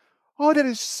Olympics? Oh, that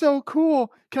is so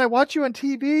cool. Can I watch you on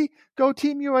TV? Go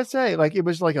Team USA. Like, it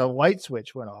was like a light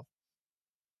switch went off.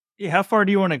 Yeah, how far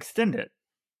do you want to extend it?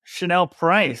 Chanel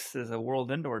Price is a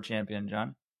world indoor champion,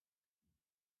 John.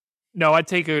 No, I'd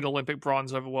take an Olympic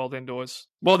bronze over world indoors.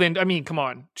 Well, then, I mean, come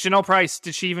on. Chanel Price,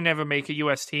 did she even ever make a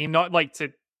U.S. team? Not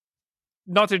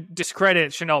to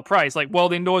discredit Chanel Price. Like,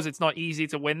 world indoors, it's not easy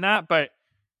to win that, but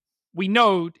we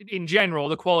know in general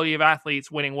the quality of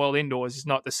athletes winning world indoors is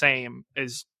not the same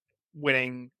as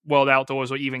winning world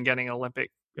outdoors or even getting an Olympic.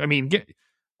 I mean,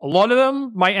 a lot of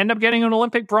them might end up getting an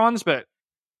Olympic bronze, but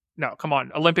no, come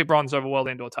on. Olympic bronze over world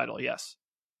indoor title, yes.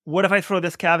 What if I throw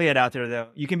this caveat out there, though?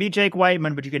 You can be Jake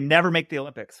Whiteman, but you can never make the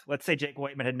Olympics. Let's say Jake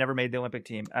Whiteman had never made the Olympic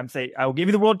team. I'm saying I will give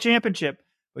you the world championship,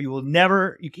 but you will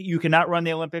never, you cannot run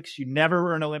the Olympics. You never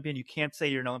were an Olympian. You can't say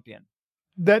you're an Olympian.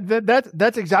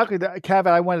 That's exactly the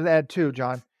caveat I wanted to add too,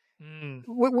 John.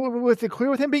 Was it clear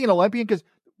with him being an Olympian? Because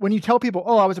when you tell people,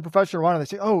 oh, I was a professional runner, they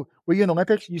say, oh, were you in the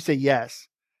Olympics? You say yes.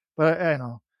 But I don't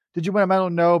know. Did you win a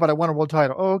medal? No, but I won a world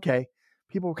title. Oh, okay.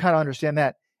 People kind of understand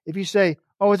that. If you say,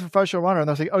 oh, I was a professional runner, and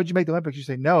they'll say, oh, did you make the Olympics? You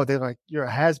say, no. They're like, you're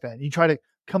a has-been. You try to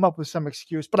come up with some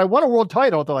excuse. But I won a world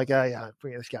title. They're like, yeah,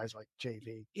 this guy's like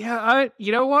JV. Yeah,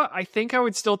 you know what? I think I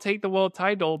would still take the world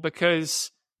title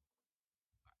because,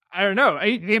 I don't know,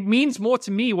 it means more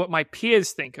to me what my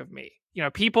peers think of me.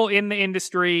 People in the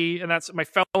industry, and that's my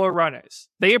fellow runners.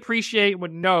 They appreciate and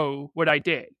would know what I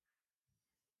did.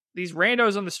 These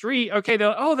randos on the street, okay,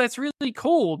 they're, oh, that's really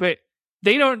cool, but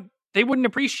they wouldn't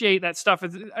appreciate that stuff.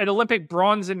 An Olympic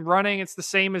bronze in running, it's the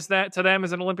same as that to them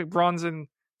as an Olympic bronze in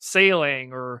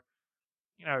sailing or,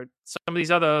 some of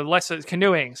these other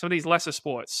canoeing, some of these lesser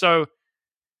sports. So,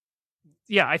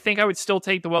 yeah, I think I would still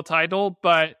take the world title,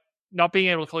 but not being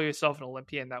able to call yourself an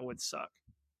Olympian, that would suck.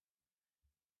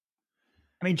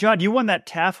 I mean, John, you won that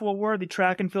TAFL award, the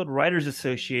Track and Field Writers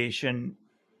Association.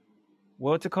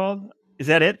 What's it called? Is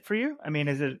that it for you? I mean,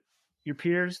 is it your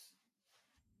peers?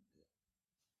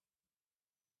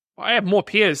 Well, I have more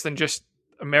peers than just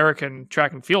American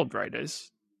track and field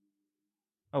writers.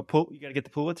 Oh, you got to get the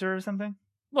Pulitzer or something?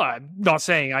 Well, I'm not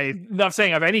saying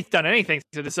I've done anything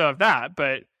to deserve that,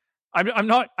 but I'm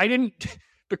not. I didn't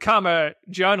become a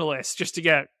journalist just to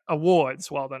get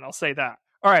awards. Well, then I'll say that.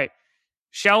 All right,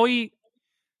 shall we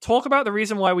talk about the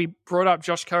reason why we brought up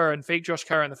Josh Kerr and fake Josh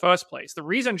Kerr in the first place? The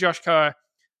reason Josh Kerr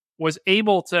was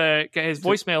able to get his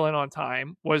voicemail in on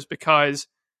time was because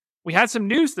we had some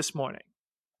news this morning.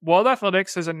 World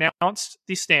Athletics has announced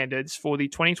the standards for the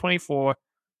 2024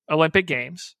 Olympic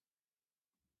Games.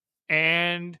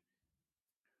 And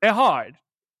they're hard.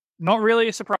 Not really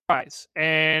a surprise.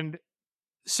 And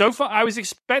so far, I was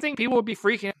expecting people would be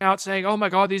freaking out saying, oh my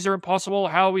God, these are impossible.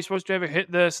 How are we supposed to ever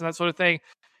hit this? And that sort of thing.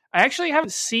 I actually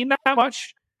haven't seen that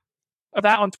much of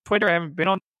that on Twitter. I haven't been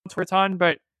on Twitter a ton,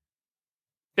 but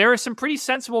there are some pretty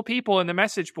sensible people in the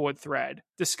message board thread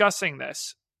discussing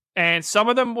this. And some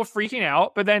of them were freaking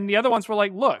out, but then the other ones were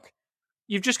like, look,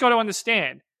 you've just got to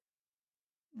understand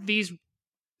these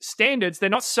standards, they're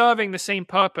not serving the same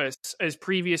purpose as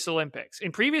previous Olympics.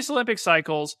 In previous Olympic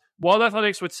cycles, World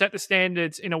Athletics would set the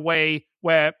standards in a way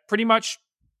where pretty much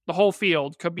the whole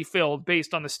field could be filled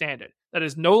based on the standard. That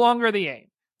is no longer the aim.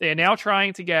 They are now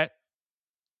trying to get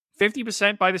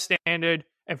 50% by the standard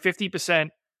and 50%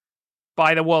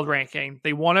 by the world ranking.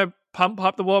 They want to pump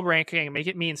up the world ranking and make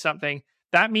it mean something.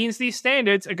 That means these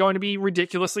standards are going to be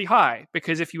ridiculously high,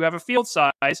 because if you have a field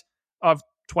size of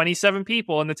 27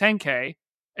 people in the 10K,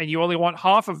 and you only want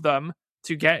half of them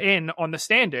to get in on the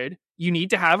standard, you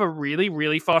need to have a really,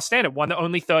 really fast standard, one that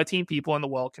only 13 people in the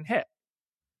world can hit.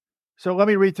 So let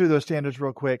me read through those standards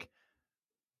real quick.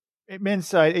 Men's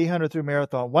side, 800 through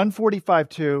marathon,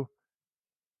 145.2,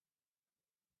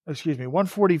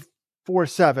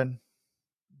 144.7,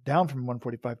 down from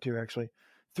 145.2 actually,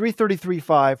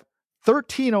 333.5,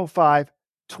 13.05,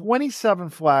 27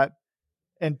 flat,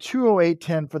 and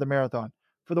 208.10 for the marathon.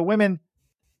 For the women,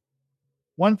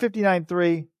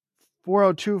 159.3,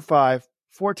 402.5,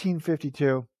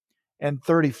 14.52, and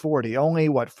 30.40. Only,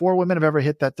 4 women have ever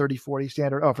hit that 30.40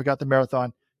 standard? Oh, I forgot the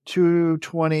marathon.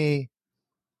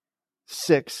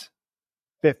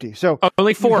 226.50. So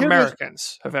only 4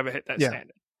 Americans have ever hit that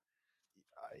standard.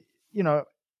 You know,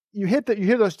 you hit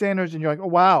those standards and you're like, oh,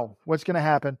 wow, what's going to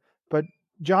happen? But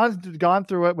John's gone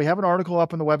through it. We have an article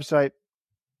up on the website.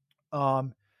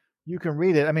 You can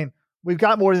read it. I mean, we've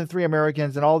got more than 3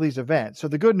 Americans in all these events. So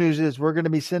the good news is we're going to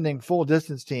be sending full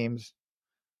distance teams,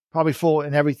 probably full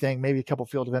in everything, maybe a couple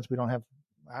field events we don't have.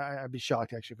 I'd be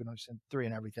shocked actually if we don't send 3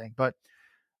 in everything, but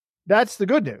that's the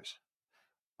good news.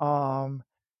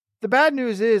 The bad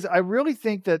news is I really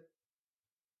think that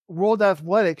World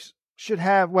Athletics should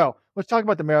have, let's talk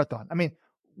about the marathon. I mean,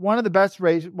 one of the best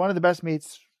meets,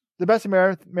 the best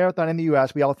marathon in the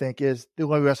U.S., we all think, is the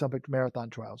U.S. Olympic Marathon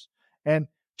Trials. And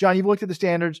John, you've looked at the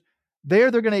standards.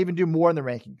 They're going to even do more in the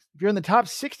rankings. If you're in the top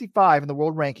 65 in the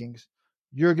world rankings,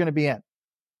 you're going to be in.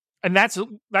 And that's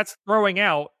throwing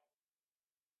out,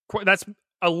 that's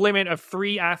a limit of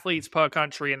 3 athletes per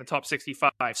country in the top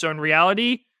 65. So in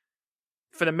reality,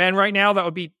 for the men right now, that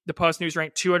would be the person who's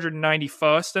ranked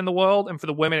 291st in the world. And for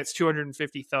the women, it's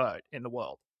 253rd in the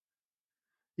world.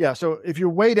 Yeah. So if you're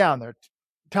way down there,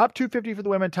 top 250 for the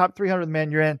women, top 300 for the men,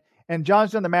 you're in. And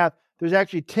John's done the math. There's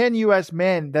actually 10 U.S.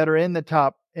 men that are in that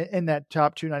top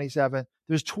 297.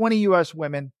 There's 20 U.S.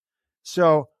 women.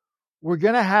 So we're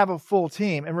going to have a full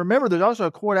team. And remember, there's also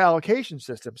a quota allocation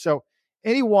system. So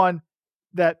anyone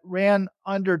that ran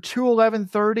under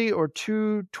 211.30 or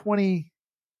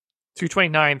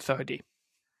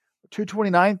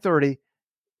 229.30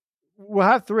 we'll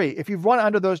have 3. If you've run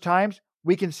under those times,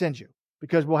 we can send you,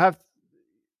 because we'll have.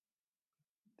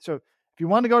 So if you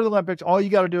want to go to the Olympics, all you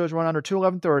got to do is run under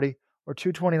 211.30 or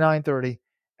 229.30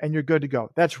 and you're good to go.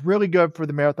 That's really good for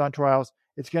the marathon trials.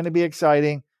 It's going to be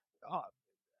exciting.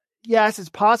 Yes, it's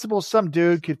possible some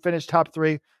dude could finish top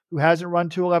 3 who hasn't run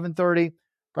 211.30,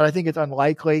 but I think it's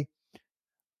unlikely.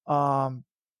 So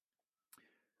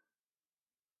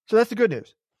that's the good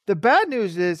news. The bad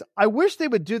news is I wish they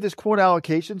would do this quota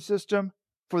allocation system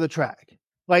for the track.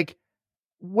 Like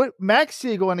what Max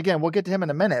Siegel, and again, we'll get to him in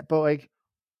a minute, but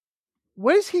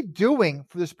what is he doing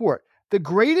for the sport? The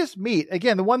greatest meet,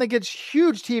 again, the one that gets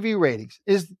huge TV ratings,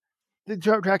 is the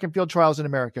track and field trials in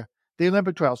America, the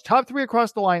Olympic trials. Top 3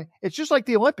 across the line. It's just like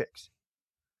the Olympics.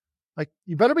 Like,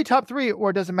 you better be top 3 or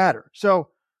it doesn't matter. So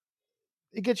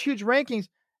it gets huge rankings,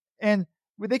 and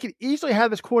they could easily have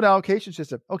this quota allocation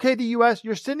system. Okay, the U.S.,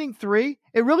 you're sending 3.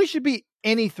 It really should be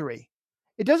any 3.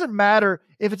 It doesn't matter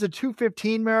if it's a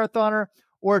 2:15 marathoner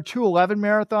or a 2:11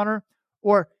 marathoner,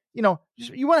 or, you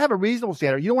want to have a reasonable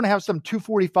standard. You don't want to have some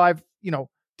 2:45,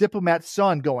 diplomat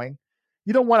son going.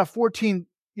 You don't want a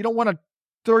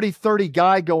 30-30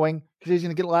 guy going because he's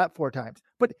going to get a lap 4 times.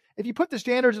 But if you put the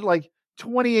standards at like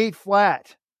 28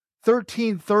 flat,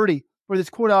 1330 for this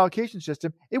quota allocation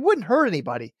system, it wouldn't hurt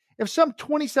anybody. If some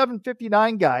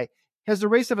 27:59 guy has the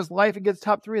race of his life and gets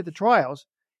top 3 at the trials,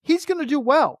 he's going to do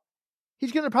well.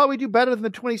 He's going to probably do better than the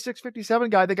 26:57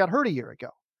 guy that got hurt a year ago.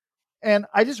 And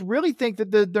I just really think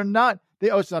that they're not,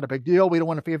 it's not a big deal. We don't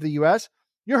want to favor the U.S.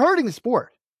 You're hurting the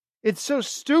sport. It's so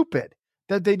stupid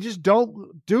that they just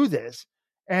don't do this.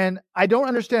 And I don't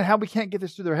understand how we can't get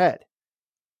this through their head.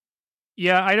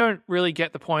 Yeah, I don't really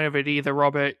get the point of it either,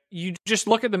 Robert. You just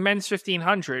look at the men's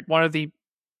 1500, one of the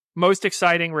most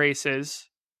exciting races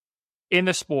in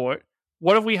the sport.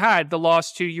 What have we had the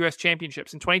last 2 U.S.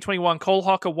 championships? In 2021, Cole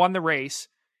Hocker won the race.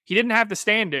 He didn't have the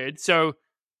standard, so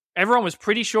everyone was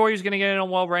pretty sure he was going to get in on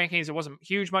world rankings. It wasn't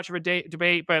huge much of a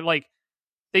debate, but like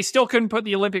they still couldn't put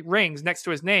the Olympic rings next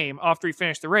to his name after he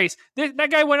finished the race.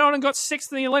 That guy went on and got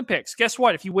 6th in the Olympics. Guess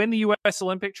what? If you win the U.S.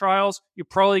 Olympic trials, you're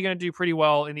probably going to do pretty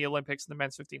well in the Olympics in the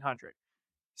men's 1500.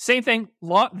 Same thing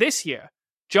this year.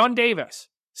 John Davis,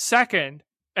 2nd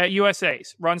at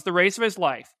USA's, runs the race of his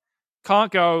life.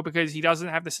 Can't go because he doesn't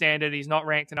have the standard. He's not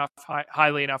ranked enough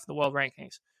highly enough in the world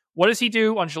rankings. What does he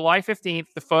do on July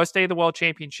 15th, the first day of the World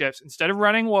Championships? Instead of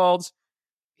running Worlds,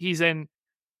 he's in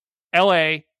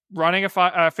LA running a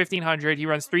 1500. He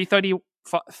runs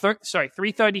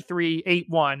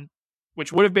 333.81,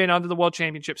 which would have been under the World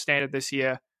Championship standard this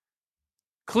year.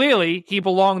 Clearly, he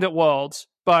belonged at Worlds,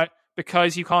 but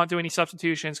because you can't do any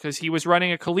substitutions because he was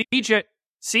running a collegiate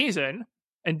season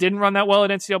and didn't run that well at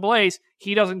NCAAs,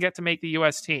 he doesn't get to make the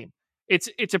U.S. team.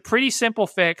 It's a pretty simple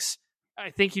fix.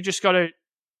 I think you just got to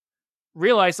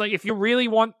realize, like, if you really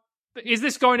want, is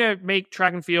this going to make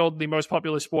track and field the most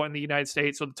popular sport in the United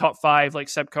States or the top 5 like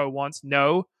Sebco wants?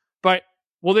 No. But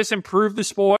will this improve the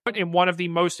sport in one of the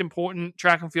most important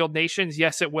track and field nations?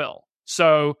 Yes, it will.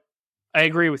 So I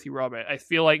agree with you, Robert. I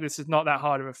feel like this is not that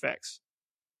hard of a fix.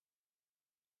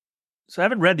 So I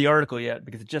haven't read the article yet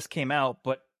because it just came out,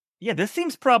 but yeah, this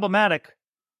seems problematic.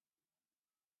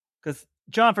 Because,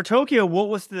 John, for Tokyo, what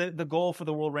was the goal for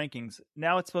the world rankings?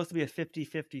 Now it's supposed to be a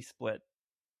 50-50 split.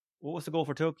 What was the goal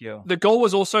for Tokyo? The goal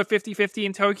was also 50-50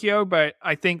 in Tokyo, but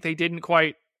I think they didn't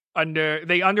quite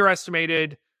they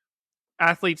underestimated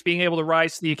athletes being able to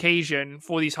rise to the occasion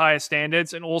for these higher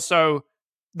standards, and also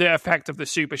the effect of the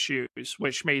super shoes,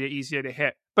 which made it easier to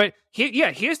hit. But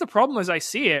here's the problem as I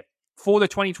see it for the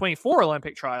 2024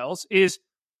 Olympic trials is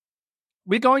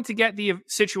we're going to get the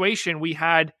situation we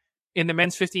had in the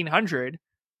men's 1500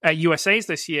 at USA's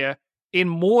this year in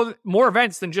more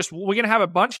events than just, we're going to have a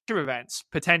bunch of events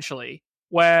potentially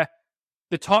where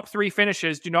the top 3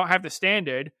 finishers do not have the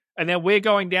standard. And then we're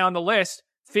going down the list,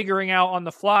 figuring out on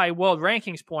the fly world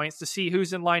rankings points to see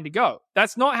who's in line to go.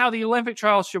 That's not how the Olympic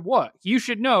trials should work. You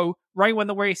should know right when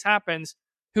the race happens,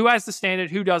 who has the standard,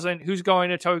 who doesn't, who's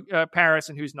going to Paris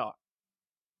and who's not.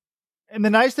 And the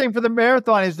nice thing for the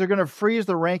marathon is they're going to freeze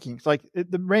the rankings. Like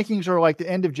the rankings are like the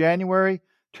end of January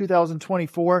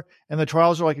 2024, and the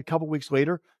trials are like a couple weeks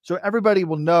later. So everybody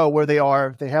will know where they are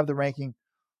if they have the ranking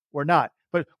or not.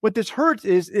 But what this hurts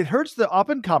is it hurts the up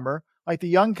and comer, like the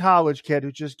young college kid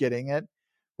who's just getting it,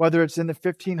 whether it's in the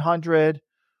 1500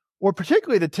 or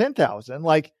particularly the 10,000.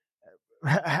 Like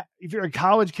if you're a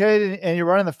college kid and you're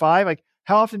running the 5, like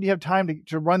how often do you have time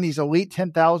to run these elite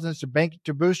 10,000s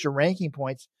to boost your ranking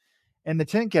points? And the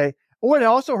 10K, or it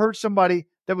also hurts somebody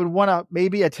that would want to,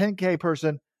 maybe a 10K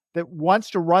person that wants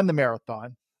to run the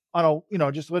marathon on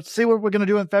just let's see what we're going to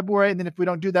do in February. And then if we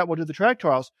don't do that, we'll do the track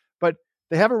trials. But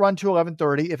they have a run to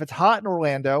 11:30. If it's hot in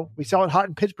Orlando, we saw it hot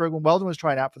in Pittsburgh when Weldon was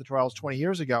trying out for the trials 20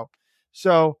 years ago.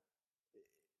 So,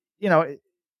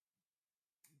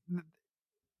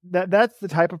 that's the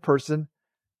type of person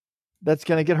that's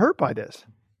going to get hurt by this.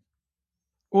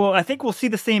 Well, I think we'll see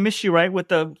the same issue, right, with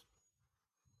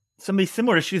some of these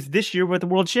similar issues this year with the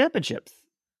World Championships.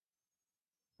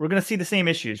 We're going to see the same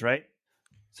issues, right?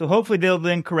 So hopefully they'll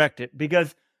then correct it,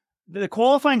 because the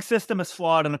qualifying system is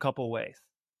flawed in a couple of ways.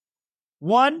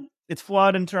 One, it's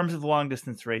flawed in terms of long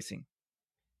distance racing,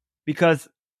 because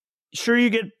sure, you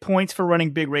get points for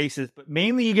running big races, but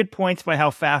mainly you get points by how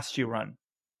fast you run.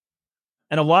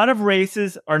 And a lot of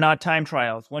races are not time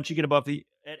trials once you get above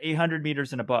at 800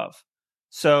 meters and above.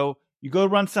 So you go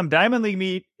run some Diamond League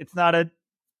meet, it's not a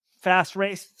fast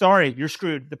race. Sorry, you're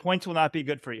screwed. The points will not be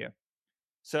good for you.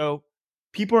 So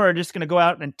people are just going to go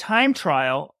out and time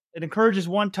trial. It encourages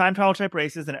time trial type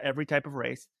races in every type of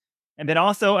race. And then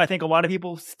also, I think a lot of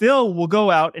people still will go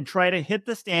out and try to hit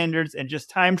the standards and just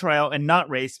time trial and not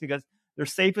race, because their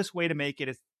safest way to make it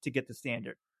is to get the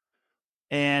standard.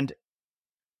 And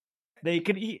they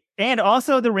could and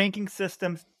also the ranking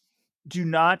systems do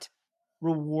not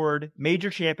reward major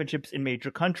championships in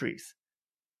major countries.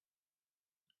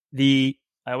 I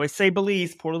always say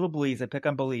Belize, poor little Belize. I pick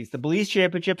on Belize. The Belize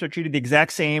championships are treated the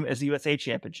exact same as the USA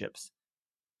championships.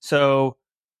 So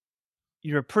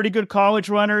you're a pretty good college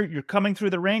runner. You're coming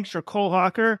through the ranks. You're Cole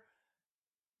Hawker.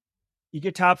 You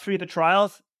get top 3 at the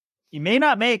trials. You may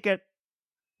not make it.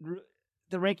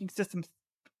 The ranking system's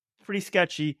pretty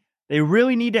sketchy. They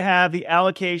really need to have the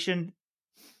allocation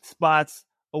spots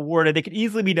awarded. They could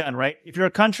easily be done, right? If you're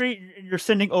a country, you're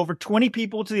sending over 20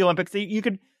 people to the Olympics. You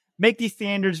could make these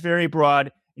standards very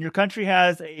broad. And your country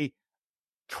has a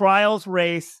trials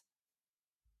race.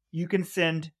 You can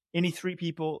send any 3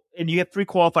 people, and you have 3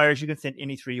 qualifiers. You can send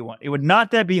any 3 you want. It would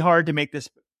not that be hard to make this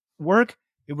work.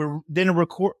 It would then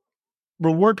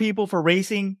reward people for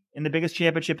racing in the biggest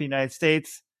championship in the United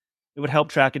States. It would help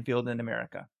track and field in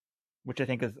America, which I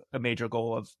think is a major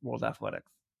goal of world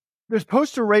athletics. They're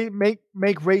supposed to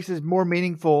make races more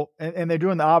meaningful, and they're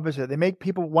doing the opposite. They make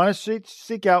people want to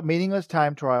seek out meaningless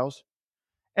time trials.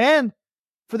 And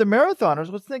for the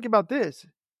marathoners, let's think about this.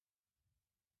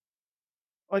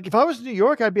 Like, if I was in New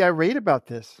York, I'd be irate about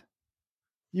this.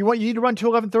 You need to run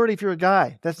 2:11:30 if you're a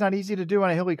guy. That's not easy to do on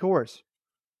a hilly course.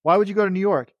 Why would you go to New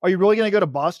York? Are you really going to go to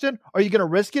Boston? Are you going to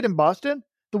risk it in Boston?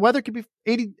 The weather could be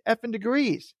 80 effing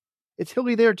degrees. It's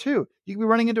hilly there too. You could be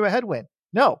running into a headwind.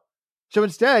 No. So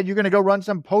instead, you're going to go run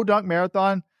some podunk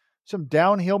marathon, some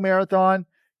downhill marathon.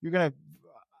 You're going to,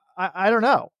 I don't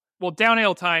know. Well,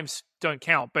 downhill times don't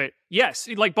count, but yes,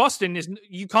 like Boston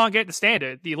you can't get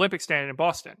the Olympic standard in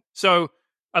Boston. So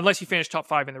unless you finish top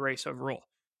 5 in the race overall.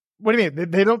 What do you mean?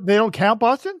 They don't count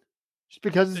Boston just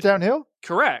because it's downhill?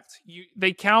 Correct.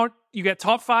 They count. You get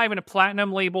top 5 in a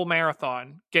platinum label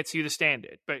marathon gets you the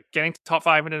standard, but getting to top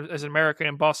 5 as an American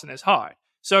in Boston is hard.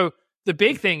 So the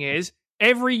big thing is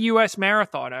every U.S.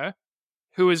 marathoner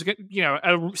who is,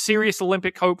 a serious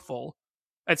Olympic hopeful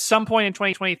at some point in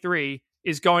 2023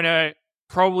 is going to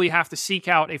probably have to seek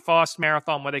out a fast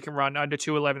marathon where they can run under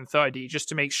 2:11:30 just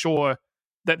to make sure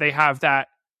that they have that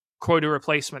quota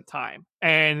replacement time.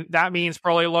 And that means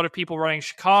probably a lot of people running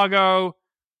Chicago.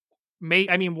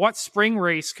 What spring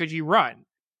race could you run?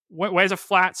 Where's a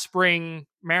flat spring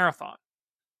marathon?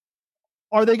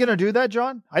 Are they going to do that,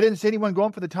 John? I didn't see anyone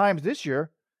going for the times this year.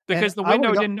 Because the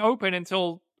window didn't open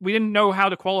until, we didn't know how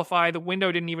to qualify. The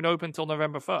window didn't even open until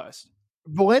November 1st.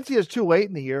 Valencia is too late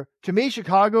in the year. To me,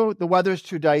 Chicago, the weather's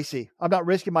too dicey. I'm not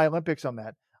risking my Olympics on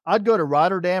that. I'd go to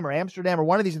Rotterdam or Amsterdam or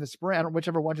one of these in the spring. I don't know,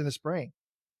 whichever one's in the spring.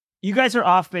 You guys are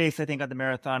off base, I think, on the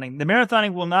marathoning. The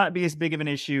marathoning will not be as big of an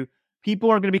issue. People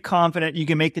are going to be confident you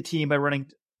can make the team by running.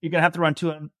 You're going to have to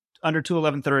run under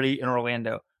 2:11:30 in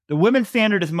Orlando. The women's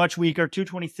standard is much weaker,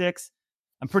 2:26.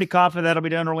 I'm pretty confident that'll be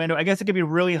done in Orlando. I guess it could be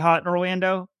really hot in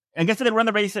Orlando. I guess if they run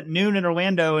the race at noon in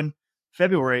Orlando in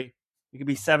February, it could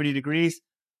be 70 degrees.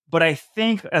 But I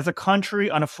think as a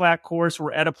country on a flat course,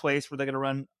 we're at a place where they're going to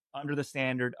run under the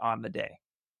standard on the day.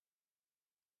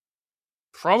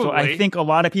 Probably. So I think a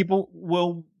lot of people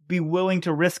will be willing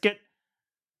to risk it.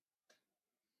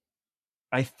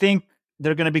 I think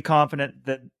they're going to be confident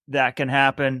that that can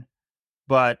happen,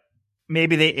 but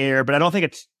maybe they err. But I don't think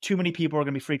it's too many people are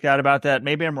going to be freaked out about that.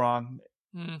 Maybe I'm wrong.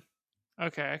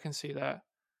 Okay, I can see that.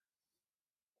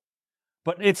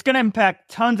 But it's going to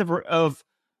impact tons of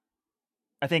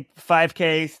I think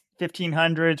 5Ks,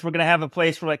 1500s. We're going to have a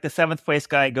place where like the 7th place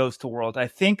guy goes to World. I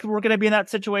think we're going to be in that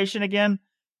situation again.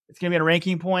 It's going to be in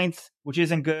ranking points, which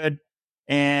isn't good.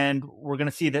 And we're going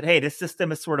to see that, hey, this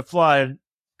system is sort of flawed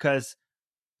because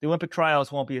the Olympic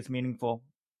trials won't be as meaningful,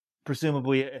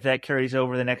 presumably, if that carries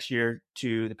over the next year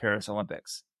to the Paris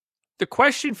Olympics. The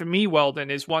question for me, Weldon,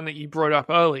 is one that you brought up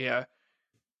earlier.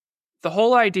 The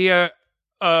whole idea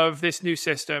of this new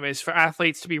system is for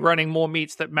athletes to be running more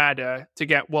meets that matter to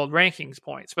get world rankings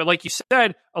points. But like you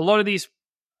said, a lot of these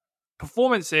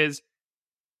performances,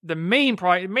 the main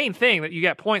thing that you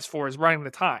get points for is running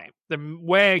the time.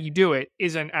 Where you do it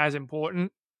isn't as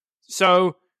important.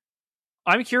 So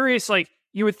I'm curious, like,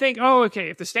 you would think, oh, okay,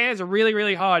 if the standards are really,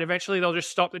 really hard, eventually they'll just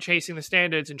stop chasing the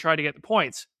standards and try to get the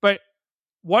points. But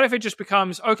what if it just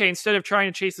becomes, okay, instead of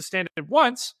trying to chase the standard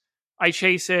once, I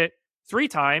chase it 3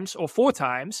 times or 4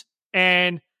 times,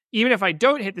 and even if I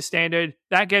don't hit the standard,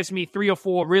 that gives me 3 or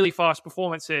 4 really fast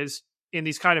performances in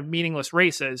these kind of meaningless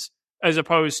races, as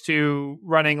opposed to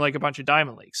running like a bunch of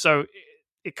Diamond Leagues. So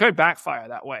it could backfire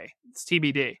that way. It's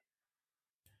TBD.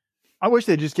 I wish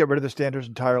they'd just get rid of the standards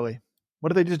entirely.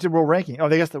 What if they just did world ranking? Oh,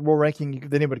 they guess the world ranking,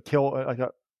 then it would kill like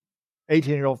a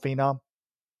 18-year-old phenom.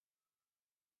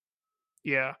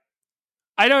 Yeah.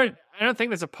 I don't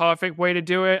think there's a perfect way to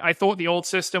do it. I thought the old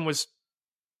system was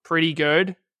pretty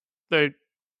good. The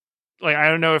like, I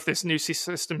don't know if this new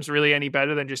system's really any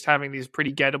better than just having these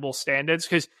pretty gettable standards.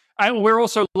 Because we're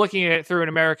also looking at it through an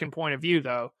American point of view,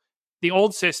 though. The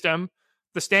old system,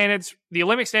 the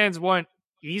Olympic standards weren't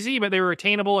easy, but they were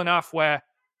attainable enough where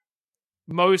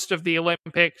most of the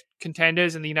Olympic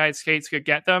contenders in the United States could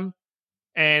get them.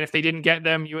 And if they didn't get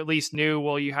them, you at least knew,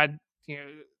 well, you at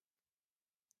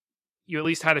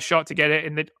least had a shot to get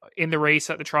it in the race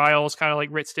at the trials, kind of like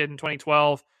Ritz did in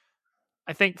 2012.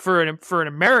 I think for an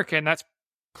American, that's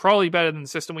probably better than the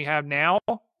system we have now,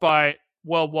 but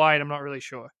worldwide, I'm not really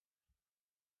sure.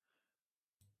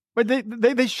 But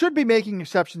they should be making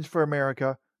exceptions for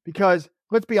America because,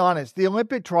 let's be honest, the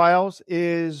Olympic trials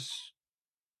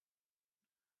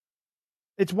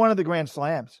it's one of the Grand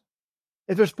Slams.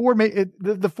 If there's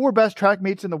the four best track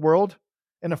meets in the world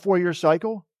in a 4-year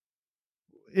cycle,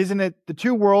 isn't it the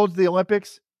two worlds, the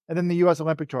Olympics, and then the U.S.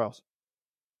 Olympic trials?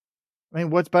 I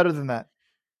mean, what's better than that?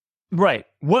 Right.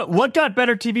 What got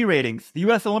better TV ratings? The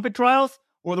U.S. Olympic trials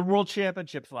or the World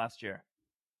Championships last year?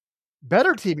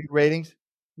 Better TV ratings?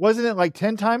 Wasn't it like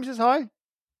 10 times as high?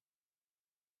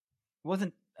 I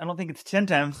don't think it's 10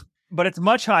 times, but it's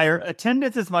much higher.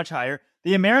 Attendance is much higher.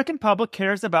 The American public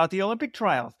cares about the Olympic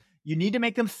trials. You need to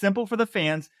make them simple for the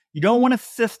fans. You don't want a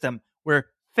system where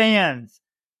fans,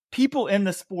 people in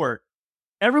the sport,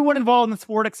 everyone involved in the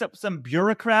sport except some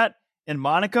bureaucrat in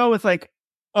Monaco is like,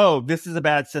 oh, this is a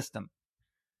bad system.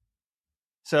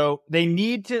 So they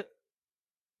need to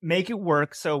make it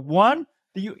work. So one,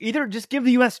 you either just give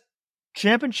the U.S.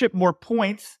 championship more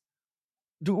points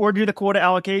or do the quota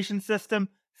allocation system,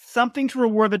 something to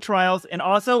reward the trials, and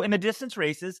also in the distance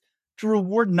races to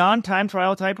reward non-time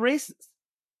trial type races.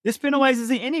 This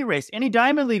penalizes any race. Any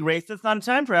Diamond League race that's not a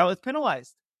time trial is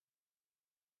penalized.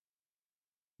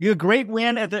 You have a great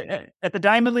win at the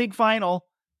Diamond League final.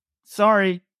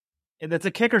 Sorry. That's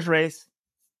a kicker's race.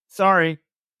 Sorry.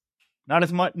 Not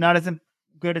as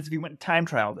good as if you went and time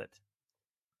trialed it.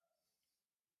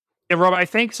 Yeah, Rob, I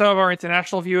think some of our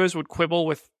international viewers would quibble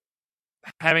with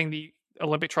having the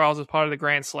Olympic trials as part of the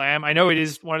Grand Slam. I know it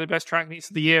is one of the best track meets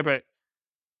of the year, but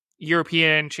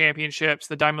European Championships,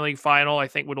 the Diamond League final, I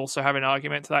think would also have an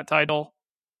argument to that title.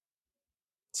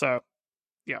 So,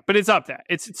 yeah, but it's up there.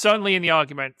 It's certainly in the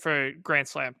argument for Grand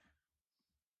Slam.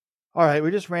 All right,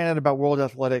 we just ranted about World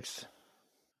Athletics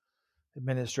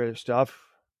administrative stuff.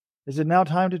 Is it now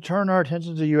time to turn our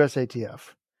attention to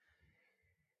USATF?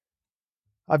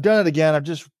 I've done it again. I've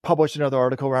just published another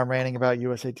article where I'm ranting about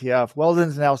USATF.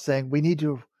 Weldon's now saying we've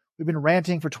been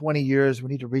ranting for 20 years. We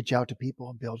need to reach out to people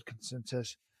and build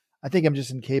consensus. I think I'm just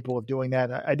incapable of doing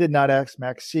that. I did not ask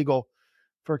Max Siegel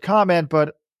for a comment,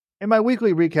 but in my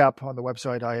weekly recap on the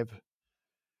website, I have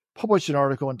published an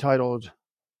article entitled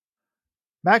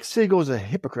Max Siegel is a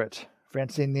Hypocrite.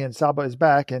 Francine Niyonsaba is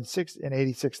back and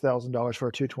 $86,000 for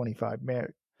a 225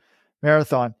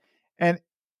 marathon. And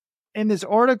in this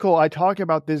article, I talk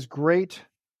about this great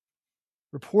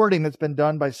reporting that's been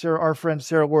done by our friend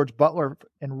Sarah Lords Butler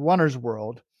in Runner's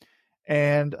World.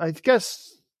 And I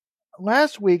guess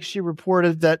last week she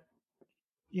reported that,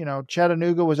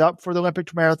 Chattanooga was up for the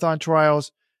Olympic marathon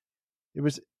trials. It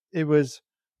was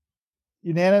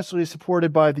unanimously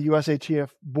supported by the USATF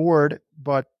board,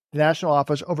 but the national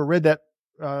office overrid that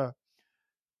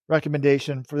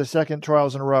recommendation for the second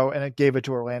trials in a row, and it gave it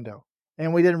to Orlando.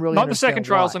 And we didn't really not the second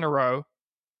trials why. In a row.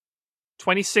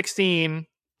 2016,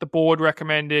 the board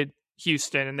recommended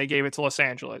Houston, and they gave it to Los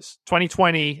Angeles.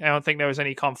 2020, I don't think there was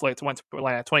any conflict. It went to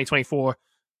Atlanta. 2024,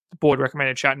 the board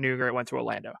recommended Chattanooga. It went to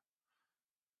Orlando.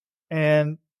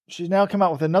 And she's now come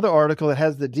out with another article that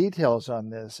has the details on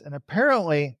this. And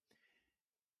apparently,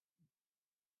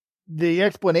 the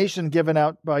explanation given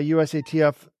out by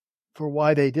USATF for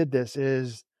why they did this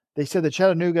is they said that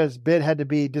Chattanooga's bid had to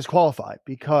be disqualified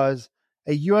because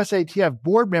a USATF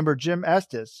board member, Jim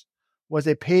Estes, was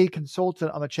a paid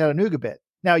consultant on the Chattanooga bid.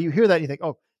 Now, you hear that and you think,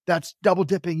 oh, that's double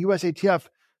dipping. USATF,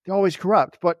 they're always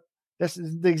corrupt. But this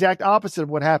is the exact opposite of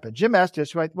what happened. Jim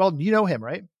Estes, right? Well, you know him,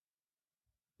 right?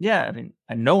 Yeah, I mean,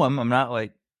 I know him. I'm not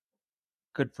like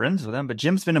good friends with him, but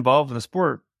Jim's been involved in the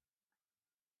sport,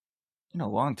 a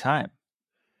long time.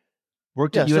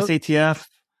 Worked at USATF,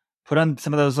 put on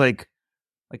some of those like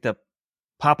the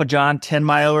Papa John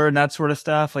 10-miler and that sort of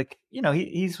stuff. Like,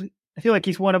 he's I feel like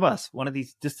he's one of us, one of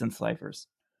these distance lifers.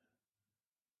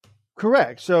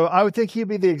 Correct. So I would think he'd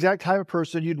be the exact type of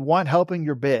person you'd want helping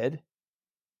your bid.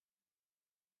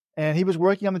 And he was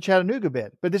working on the Chattanooga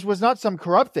bid. But this was not some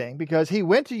corrupt thing because he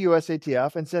went to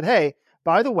USATF and said, hey,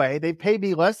 by the way, they paid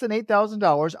me less than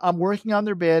 $8,000. I'm working on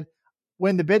their bid.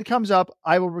 When the bid comes up,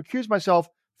 I will recuse myself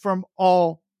from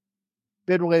all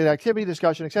bid-related activity,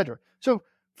 discussion, etc. So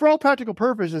for all practical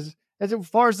purposes, as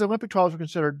far as the Olympic trials were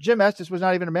considered, Jim Estes was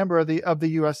not even a member of the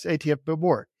USATF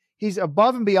board. He's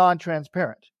above and beyond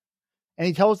transparent. And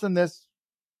he tells them this,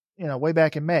 way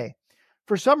back in May.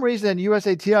 For some reason,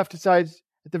 USATF decides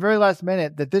at the very last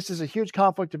minute that this is a huge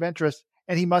conflict of interest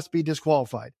and he must be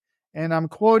disqualified. And I'm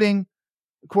quoting,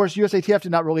 of course, USATF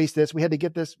did not release this. We had to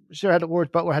get this,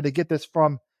 Lord Butler had to get this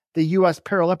from the U.S.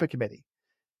 Paralympic Committee.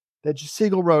 That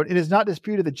Siegel wrote, "It is not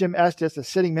disputed that Jim Estes, a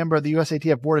sitting member of the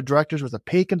USATF Board of Directors, was a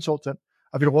paid consultant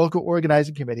of your local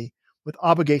organizing committee with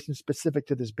obligations specific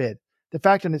to this bid. The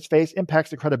fact on its face impacts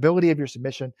the credibility of your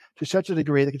submission to such a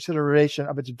degree the consideration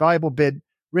of its viable bid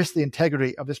risks the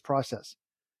integrity of this process."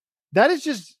 That is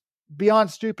just beyond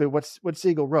stupid what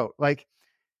Siegel wrote. Like,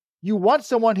 you want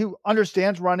someone who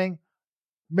understands running,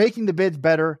 making the bids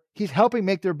better. He's helping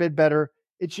make their bid better.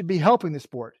 It should be helping the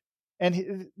sport.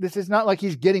 And this is not like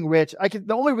he's getting rich.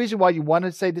 The only reason why you want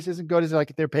to say this isn't good is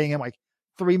like if they're paying him like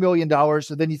 $3 million.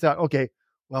 So then you thought, okay,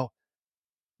 well,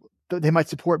 they might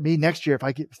support me next year if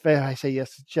I say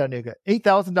yes to Chattanooga.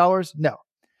 $8,000? No.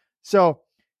 So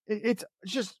it's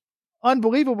just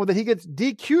unbelievable that he gets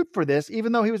DQ'd for this,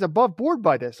 even though he was above board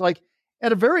by this. Like,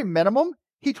 at a very minimum,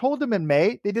 he told them in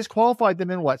May, they disqualified them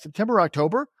in September,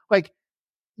 October? Like,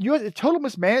 total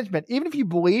mismanagement. Even if you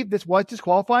believe this was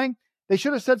disqualifying, they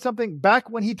should have said something back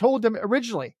when he told them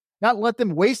originally, not let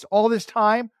them waste all this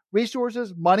time,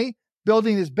 resources, money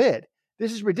building this bid.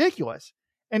 This is ridiculous.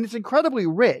 And it's incredibly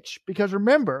rich because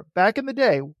remember, back in the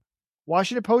day,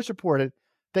 Washington Post reported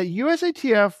that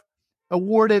USATF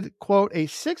awarded, quote, a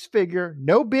 6-figure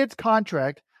no bids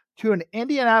contract to an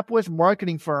Indianapolis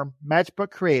marketing firm,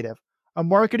 Matchbook Creative, a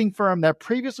marketing firm that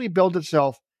previously billed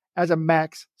itself as a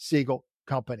Max Siegel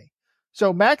company.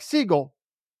 So Max Siegel,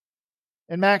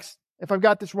 and Max, if I've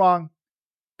got this wrong,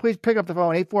 please pick up the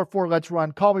phone,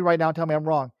 844-LETS-RUN. Call me right now and tell me I'm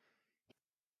wrong.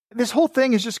 This whole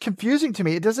thing is just confusing to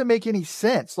me. It doesn't make any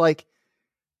sense. Like,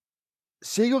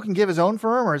 Siegel can give his own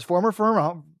firm or his former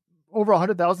firm over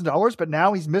 $100,000, but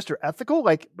now he's Mr. Ethical?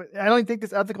 Like, but I don't think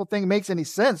this ethical thing makes any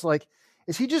sense. Like,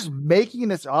 is he just making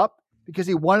this up because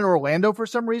he wanted Orlando for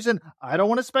some reason? I don't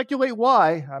want to speculate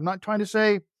why. I'm not trying to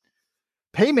say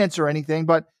payments or anything,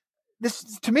 but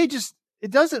this, to me, just,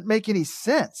 it doesn't make any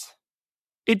sense.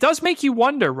 It does make you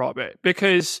wonder, Robert,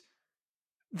 because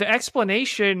the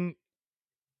explanation,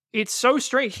 it's so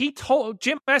strange.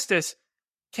 Jim Estes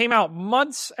came out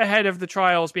months ahead of the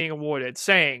trials being awarded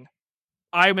saying,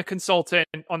 I'm a consultant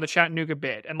on the Chattanooga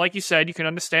bid. And like you said, you can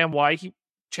understand why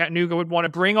Chattanooga would want to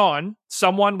bring on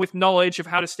someone with knowledge of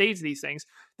how to stage these things.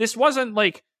 This wasn't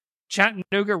like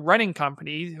Chattanooga Running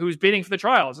Company who's bidding for the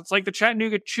trials. It's like the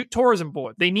Chattanooga Tourism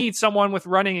Board. They need someone with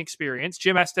running experience.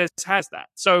 Jim Estes has that.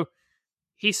 So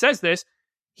he says this.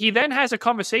 He then has a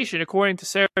conversation, according to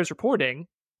Sarah's reporting,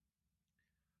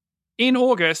 in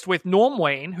August with Norm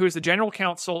Wayne, who is the general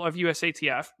counsel of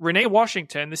USATF, Renee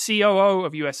Washington, the COO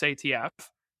of USATF,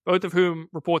 both of whom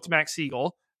report to Max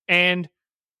Siegel, and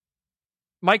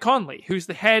Mike Conley, who's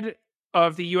the head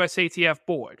of the USATF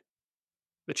board,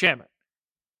 the chairman.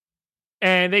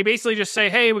 And they basically just say,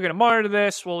 hey, we're going to monitor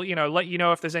this. We'll, let you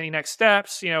know if there's any next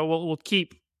steps. We'll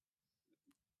keep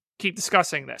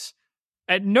discussing this.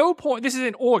 At no point, this is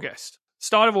in August,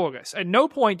 start of August. At no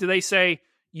point do they say,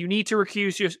 you need to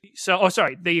recuse yourself. Oh,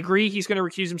 sorry. They agree he's going to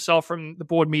recuse himself from the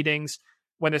board meetings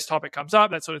when this topic comes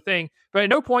up, that sort of thing. But at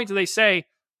no point do they say,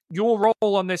 your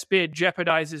role on this bid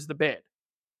jeopardizes the bid.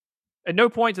 At no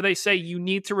point do they say you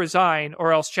need to resign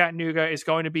or else Chattanooga is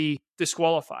going to be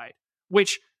disqualified.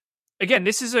 Which, again,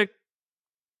 this is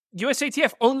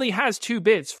USATF only has 2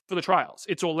 bids for the trials.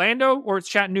 It's Orlando or it's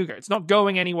Chattanooga. It's not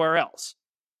going anywhere else.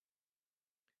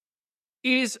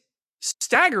 It is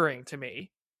staggering to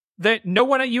me that no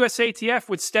one at USATF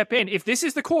would step in. If this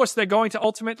is the course they're going to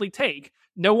ultimately take,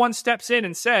 no one steps in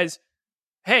and says,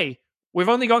 hey, we've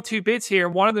only got 2 bids here,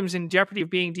 and one of them's in jeopardy of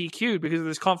being DQ'd because of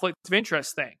this conflict of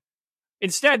interest thing.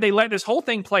 Instead, they let this whole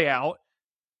thing play out.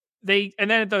 And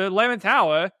then at the 11th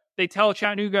hour, they tell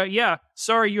Chattanooga, yeah,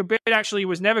 sorry, your bid actually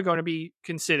was never going to be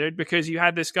considered because you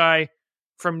had this guy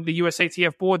from the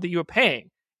USATF board that you were paying.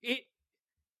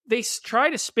 They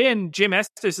try to spin Jim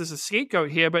Estes as a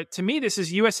scapegoat here, but to me, this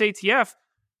is USATF.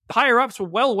 The higher-ups were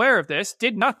well aware of this,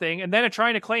 did nothing, and then are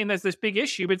trying to claim there's this big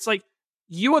issue. But it's like,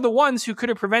 you are the ones who could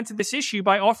have prevented this issue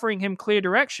by offering him clear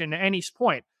direction at any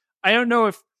point. I don't know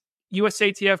if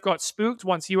USATF got spooked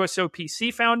once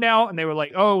USOPC found out, and they were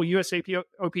like, oh,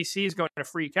 USOPC is going to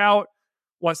freak out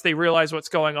once they realize what's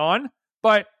going on.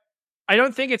 But I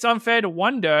don't think it's unfair to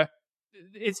wonder,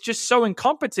 it's just so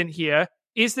incompetent here.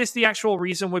 Is this the actual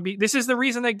reason this is the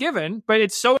reason they're given, but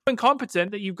it's so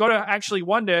incompetent that you've got to actually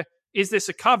wonder, is this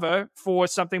a cover for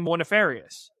something more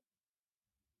nefarious?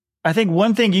 I think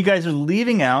one thing you guys are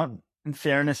leaving out, in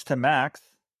fairness to Max,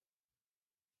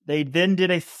 they then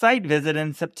did a site visit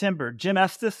in September. Jim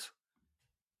Estes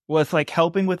was like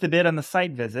helping with the bid on the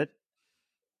site visit.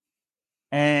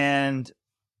 And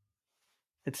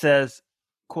it says,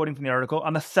 quoting from the article,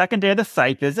 on the second day of the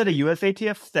site visit, a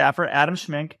USATF staffer, Adam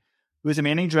Schmink, who is a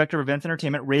managing director of events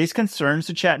entertainment, raised concerns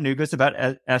to Chattanooga's about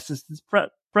Estes'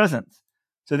 presence.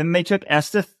 So then they took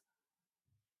Estes.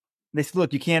 They said,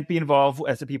 look, you can't be involved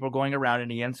as the people going around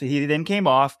in Ian. So he then came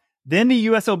off. Then the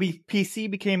USOPC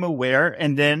became aware,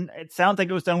 and then it sounds like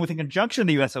it was done with in conjunction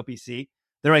with the USOPC.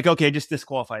 They're like, okay, just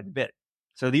disqualify the bid.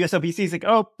 So the USOPC is like,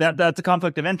 oh, that's a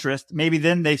conflict of interest. Maybe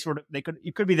then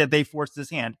it could be that they forced his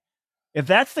hand. If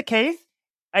that's the case,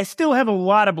 I still have a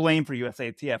lot of blame for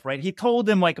USATF, right? He told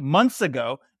them like months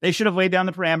ago they should have laid down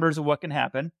the parameters of what can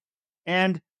happen.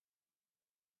 And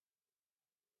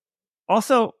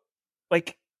also,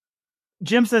 like,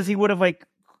 Jim says he would have like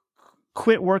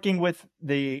quit working with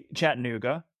the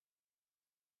Chattanooga,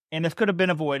 and this could have been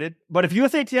avoided. But if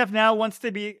USATF now wants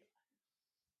to be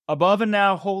above and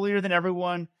now holier than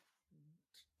everyone,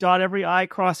 dot every I,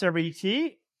 cross every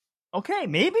T, okay,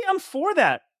 maybe I'm for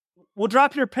that. We'll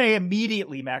drop your pay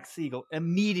immediately, Max Siegel,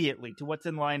 immediately to what's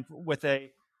in line with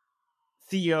a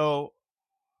CEO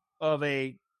of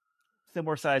a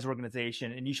similar size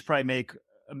organization, and you should probably make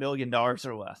 $1 million or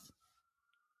less.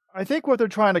 I think what they're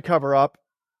trying to cover up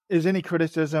is any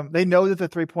criticism. They know that the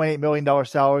 $3.8 million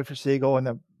salary for Siegel and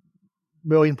the $1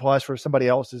 million plus for somebody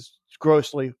else is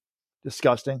grossly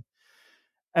disgusting.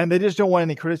 And they just don't want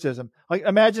any criticism. Like,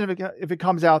 imagine if it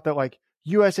comes out that like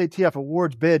USATF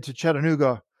awards bid to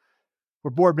Chattanooga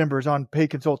for board members on paid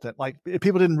consultant. Like, if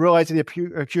people didn't realize that he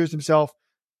accused himself,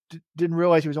 didn't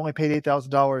realize he was only paid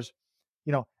 $8,000.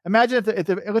 You know, imagine if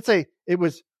let's say he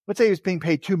was being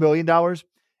paid $2 million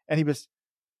and he was,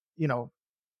 you know,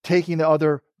 taking the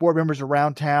other board members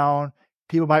around town.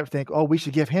 People might think, oh, we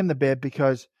should give him the bid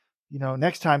because, you know,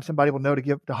 next time somebody will know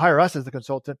to hire us as the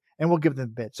consultant, and we'll give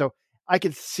them the bid. So I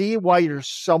could see why you're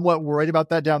somewhat worried about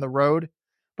that down the road,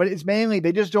 but it's mainly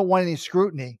they just don't want any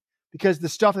scrutiny because the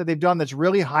stuff that they've done that's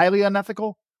really highly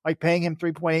unethical, like paying him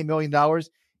 $3.8 million,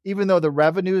 even though the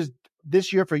revenues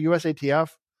this year for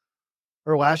USATF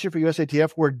or last year for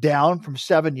USATF were down from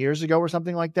 7 years ago or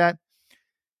something like that.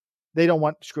 They don't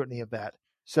want scrutiny of that.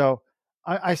 So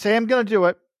I say I'm going to do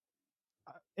it.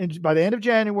 And by the end of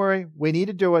January, we need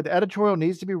to do it. The editorial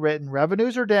needs to be written.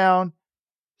 Revenues are down.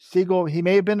 Siegel, he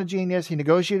may have been a genius. He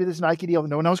negotiated this Nike deal that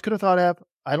no one else could have thought of.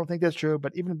 I don't think that's true.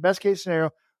 But even the best case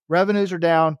scenario, revenues are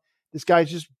down. This guy's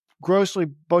just grossly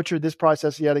butchered this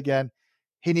process yet again.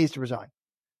 He needs to resign.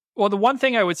 Well, the one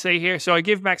thing I would say here, so I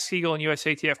give Max Siegel and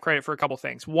USATF credit for a couple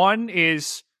things. One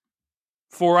is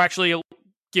for actually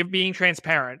being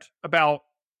transparent about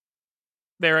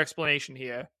their explanation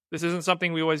here. This isn't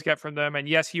something we always get from them. And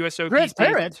yes, USOPC.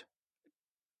 Transparent?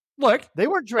 Look. They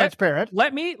weren't transparent.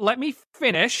 Let me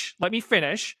finish.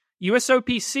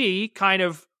 USOPC kind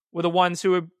of were the ones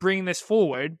who were bringing this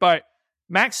forward, but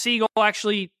Max Siegel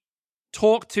actually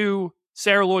talked to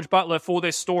Sarah Lodge Butler for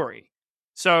this story.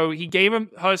 So he gave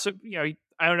her, you know,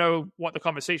 I don't know what the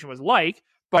conversation was like,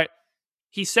 but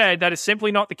he said that is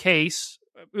simply not the case.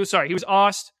 Sorry, he was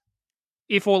asked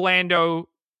if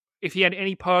he had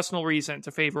any personal reason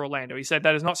to favor Orlando. He said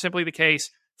that is not simply the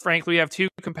case. Frankly, we have two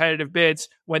competitive bids.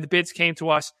 When the bids came to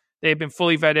us, they had been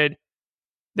fully vetted.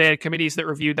 They had committees that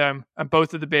reviewed them, and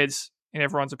both of the bids, in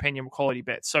everyone's opinion, were quality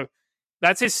bids. So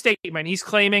that's his statement. He's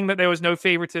claiming that there was no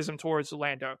favoritism towards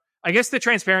Orlando. I guess the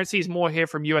transparency is more here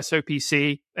from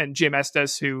USOPC and Jim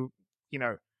Estes, who, you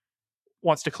know,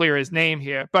 wants to clear his name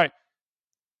here. But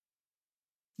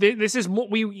this is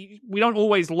we don't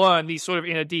always learn these sort of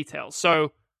inner details.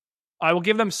 So I will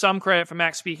give them some credit for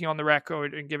Max speaking on the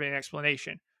record and giving an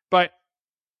explanation. But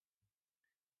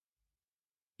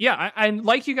yeah, and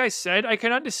like you guys said, I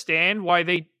can understand why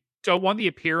they don't want the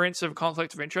appearance of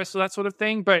conflict of interest or that sort of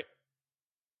thing. But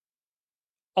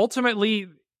ultimately,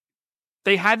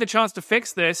 they had the chance to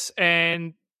fix this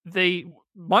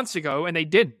months ago, and they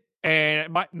didn't.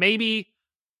 And maybe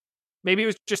it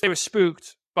was just they were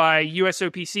spooked by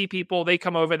USOPC people. They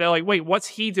come over, they're like, wait, what's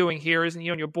he doing here? Isn't he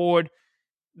on your board?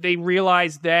 They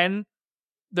realize then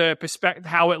the perspective,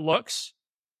 how it looks,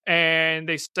 and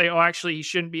they say, oh, actually, he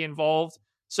shouldn't be involved.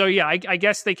 So yeah, I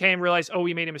guess they came and realize, oh,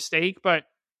 we made a mistake, but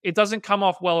it doesn't come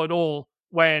off well at all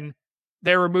when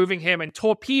they're removing him and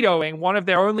torpedoing one of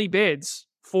their only bids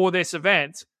for this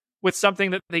event with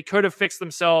something that they could have fixed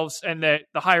themselves and that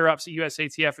the higher-ups at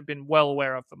USATF have been well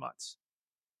aware of for months.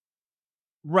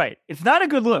 Right. It's not a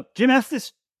good look. Jim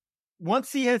Estes,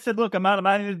 once he had said, look, I'm out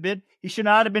of the bid, he should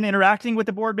not have been interacting with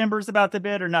the board members about the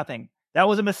bid or nothing. That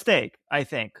was a mistake, I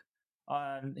think,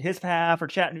 on his behalf or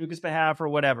Chattanooga's behalf or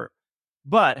whatever.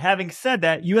 But having said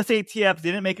that, USATF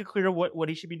didn't make it clear what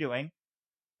he should be doing.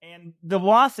 And the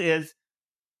loss is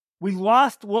we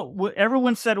lost what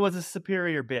everyone said was a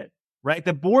superior bid, right?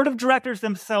 The board of directors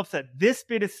themselves said this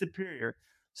bid is superior.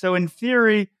 So in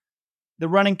theory, the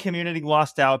running community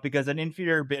lost out because an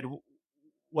inferior bid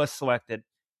was selected.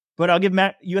 But I'll give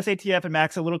USATF and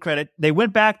Max a little credit. They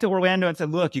went back to Orlando and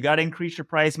said, look, you got to increase your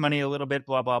prize money a little bit,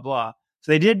 blah, blah, blah.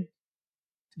 So they did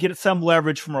get some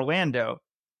leverage from Orlando.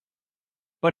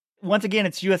 But once again,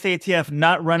 it's USATF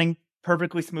not running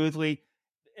perfectly smoothly.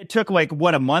 It took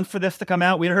a month for this to come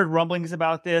out. We heard rumblings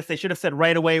about this. They should have said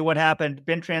right away what happened,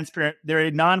 been transparent. They're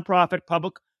a nonprofit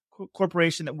public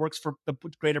corporation that works for the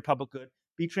greater public good.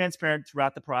 Be transparent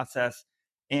throughout the process.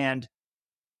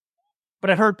 But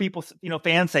I've heard people,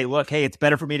 fans say, look, hey, it's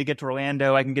better for me to get to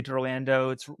Orlando. I can get to Orlando.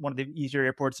 It's one of the easier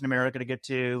airports in America to get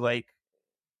to.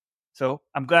 So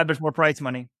I'm glad there's more prize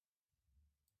money.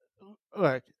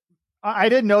 Look, I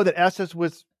didn't know that Estes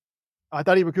was, I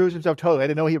thought he recused himself totally. I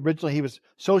didn't know he was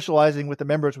socializing with the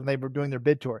members when they were doing their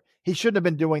bid tour. He shouldn't have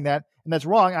been doing that, and that's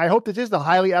wrong. I hope this is the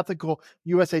highly ethical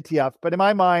USATF, but in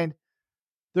my mind,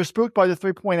 they're spooked by the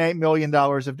 $3.8 million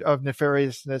of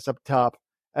nefariousness up top,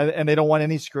 and they don't want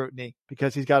any scrutiny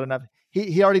because he's got enough.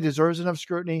 He already deserves enough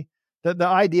scrutiny. The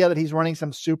idea that he's running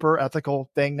some super ethical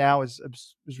thing now is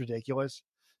ridiculous.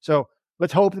 So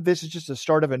let's hope that this is just the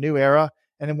start of a new era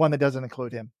and one that doesn't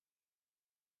include him.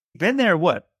 Been there,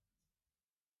 what?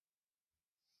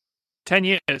 10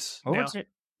 years. Oh,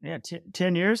 yeah,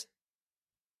 10 years.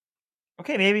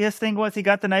 Okay, maybe his thing was he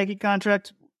got the Nike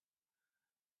contract.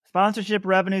 Sponsorship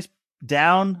revenues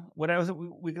down. What was it?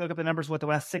 We can look up the numbers, the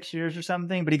last 6 years or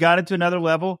something, but he got it to another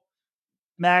level.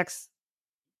 Max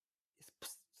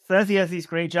says he has these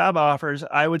great job offers.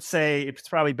 I would say it's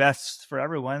probably best for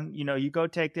everyone. You go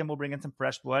take them. We'll bring in some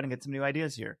fresh blood and get some new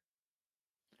ideas here.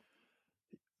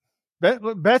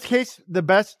 Best case, the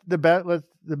best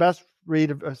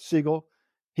read of Siegel.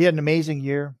 He had an amazing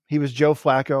year. He was Joe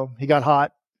Flacco. He got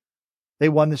hot. They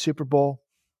won the Super Bowl,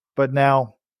 but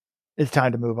now it's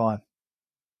time to move on.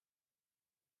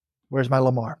 Where's my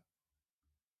Lamar?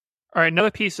 All right,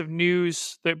 another piece of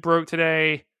news that broke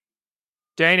today.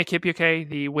 Diana Kipyuke,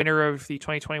 the winner of the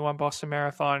 2021 Boston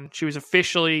Marathon, she was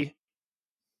officially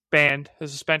banned. Her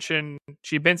suspension,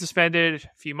 she'd been suspended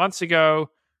a few months ago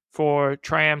for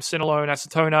triamcinolone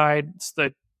acetonide. It's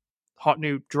the hot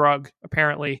new drug,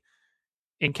 apparently,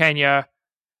 in Kenya.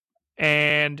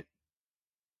 And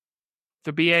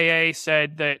the BAA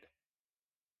said that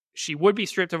she would be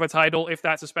stripped of her title if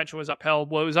that suspension was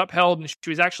upheld. Well, it was upheld, and she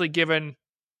was actually given...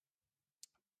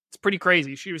 It's pretty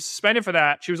crazy. She was suspended for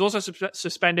that. She was also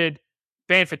suspended,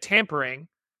 banned for tampering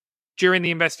during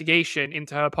the investigation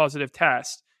into her positive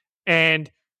test. And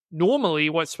normally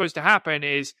what's supposed to happen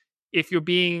is if you're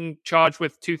being charged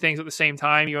with two things at the same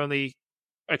time, you only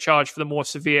are charged for the more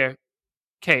severe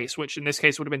case, which in this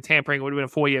case would have been tampering, would have been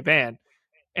a 4-year ban.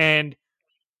 And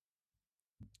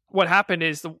what happened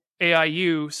is the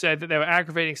AIU said that there were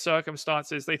aggravating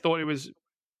circumstances. They thought it was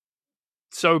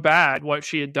so bad what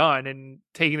she had done and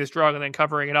taking this drug and then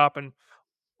covering it up and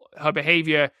her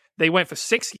behavior. They went for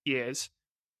 6 years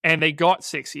and they got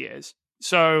 6 years.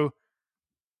 So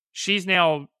she's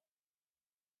now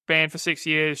banned for 6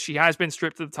 years. She has been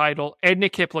stripped of the title. Edna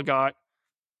Kiplagat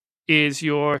is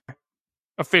your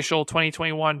official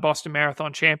 2021 Boston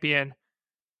Marathon champion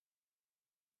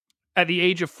at the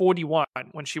age of 41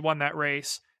 when she won that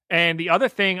race. And the other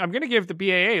thing, I'm going to give the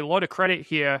BAA a lot of credit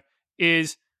here,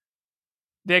 is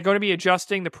they're going to be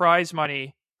adjusting the prize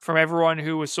money from everyone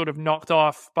who was sort of knocked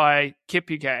off by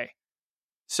Kipyuke.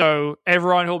 So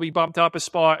everyone will be bumped up a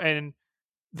spot and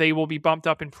they will be bumped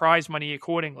up in prize money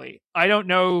accordingly. I don't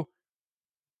know.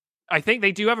 I think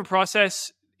they do have a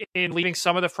process in leaving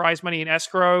some of the prize money in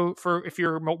escrow for if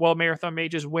you're a World Marathon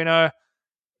Majors winner,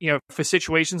 for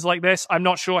situations like this. I'm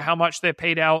not sure how much they're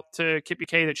paid out to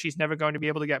Kipyuke that she's never going to be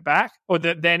able to get back, or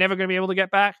that they're never going to be able to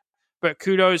get back. But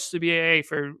kudos to BAA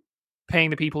for paying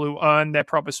the people who earn their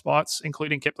proper spots,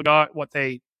 including Kiplagat, what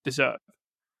they deserve.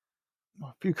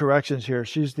 A few corrections here.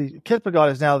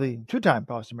 Kiplagat is now the 2-time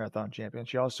Boston Marathon champion.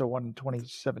 She also won in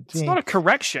 2017. It's not a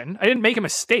correction. I didn't make a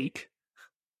mistake.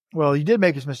 Well, you did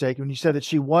make a mistake when you said that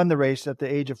she won the race at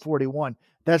the age of 41.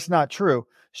 That's not true.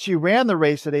 She ran the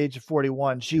race at the age of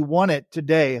 41. She won it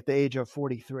today at the age of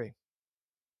 43.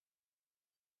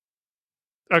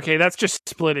 Okay, that's just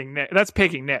splitting. That's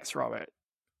picking nits, Robert.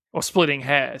 Or splitting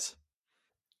hairs.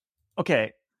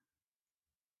 Okay.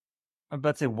 I'm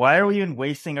about to say, why are we even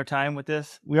wasting our time with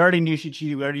this? We already knew she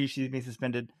cheated. We already knew she'd be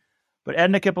suspended. But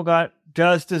Edna Kiplagat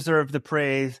does deserve the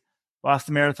praise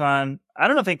Boston Marathon. I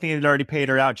don't know if they think they'd already paid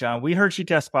her out, John. We heard she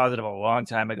tested positive a long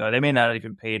time ago. They may not have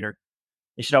even paid her.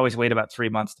 They should always wait about 3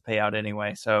 months to pay out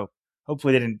anyway. So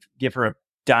hopefully they didn't give her a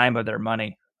dime of their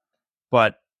money.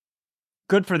 But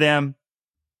good for them.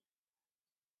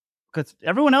 Because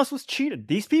everyone else was cheated.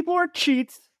 These people are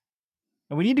cheats.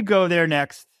 And we need to go there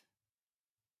next.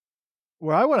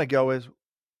 Where I want to go is,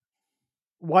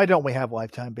 why don't we have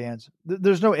lifetime bans?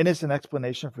 There's no innocent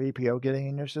explanation for EPO getting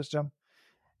in your system.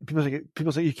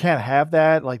 People say you can't have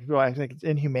that. Like, people, I think it's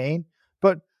inhumane.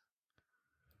 But,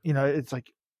 it's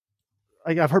like,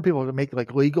 I've heard people make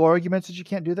like legal arguments that you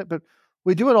can't do that, but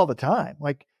we do it all the time.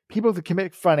 Like, people that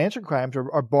commit financial crimes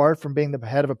are barred from being the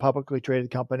head of a publicly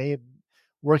traded company,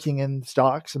 working in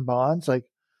stocks and bonds. Like,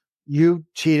 you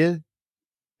cheated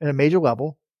at a major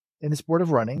level in the sport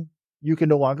of running. You can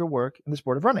no longer work in the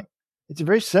sport of running. It's a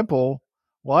very simple,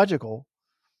 logical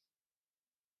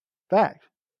fact.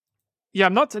 Yeah,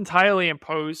 I'm not entirely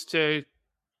opposed to.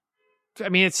 I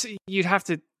mean, you'd have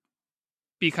to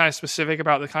be kind of specific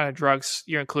about the kind of drugs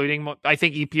you're including. I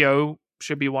think EPO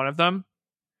should be one of them.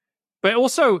 But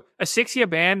also, a 6-year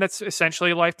ban, that's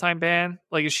essentially a lifetime ban.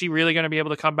 Like, is she really going to be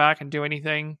able to come back and do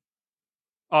anything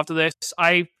after this?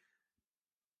 I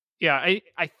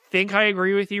think I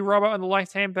agree with you, Robert, on the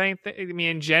lifetime ban thing. I mean,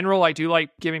 in general, I do like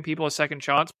giving people a second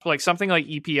chance. But like something like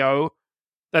EPO,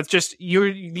 that's just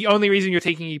the only reason you're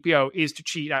taking EPO is to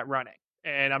cheat at running.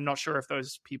 And I'm not sure if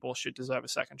those people should deserve a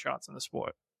second chance in the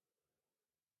sport.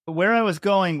 Where I was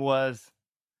going was,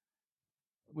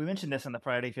 we mentioned this on the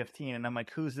Friday 15, and I'm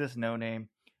like, who's this no-name?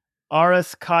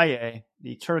 Aras Kaye,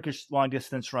 the Turkish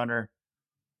long-distance runner.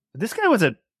 This guy was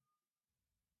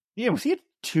was he a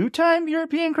 2-time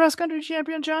European cross-country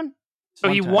champion, John? So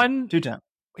he won 2-time.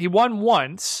 He won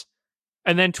once,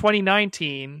 and then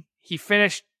 2019, he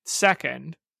finished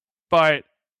second, but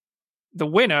the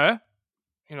winner,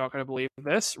 you're not going to believe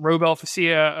this, Robel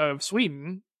Facia of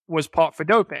Sweden, was popped for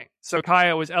doping. So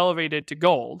Kaya was elevated to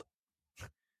gold.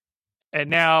 And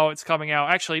now it's coming out.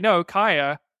 Actually, no,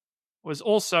 Kaya has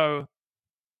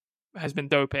been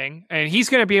doping. And he's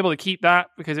going to be able to keep that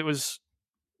because it was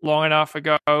long enough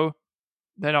ago.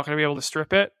 They're not going to be able to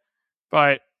strip it.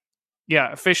 But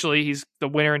yeah, officially he's the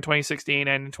winner in 2016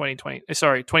 and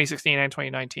 2016 and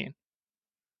 2019.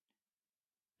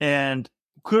 And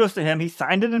kudos to him. He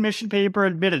signed an admission paper,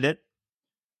 admitted it.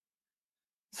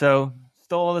 So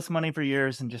stole all this money for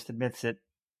years and just admits it.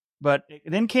 But it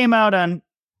then came out on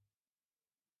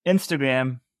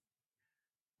Instagram.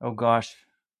 Oh gosh,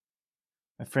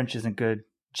 my French isn't good.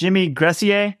 Jimmy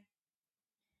Gressier.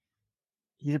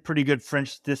 He's a pretty good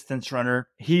French distance runner.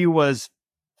 He was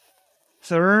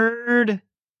third,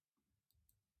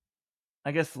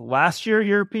 I guess, last year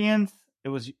Europeans. It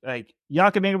was like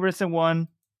Jakob Ingebrigtsen won,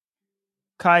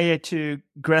 Kaye 2,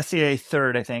 Gressier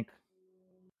third, I think.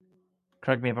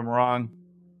 Correct me if I'm wrong.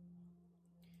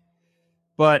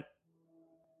 But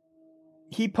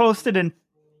he posted in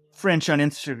French on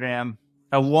Instagram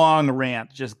a long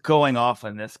rant just going off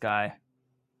on this guy.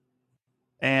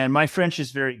 And my French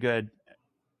is very good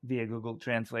via Google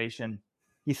Translation.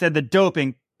 He said the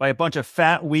doping by a bunch of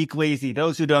fat, weak, lazy,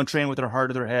 those who don't train with their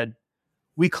heart or their head.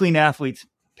 We clean athletes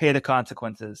pay the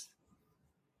consequences.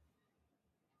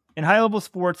 In high-level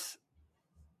sports,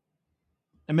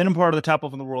 a minimum part of the top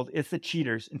level in the world, it's the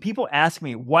cheaters. And people ask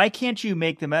me, why can't you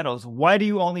make the medals? Why do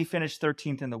you only finish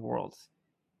 13th in the worlds?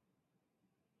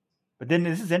 But then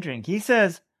this is interesting. He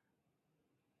says,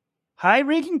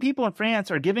 high-ranking people in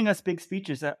France are giving us big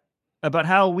speeches about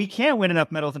how we can't win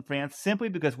enough medals in France simply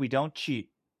because we don't cheat.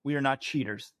 We are not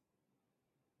cheaters.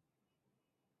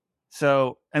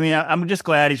 So, I mean, I'm just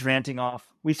glad he's ranting off.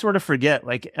 We sort of forget,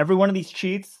 like, every one of these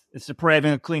cheats is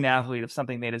depriving a clean athlete of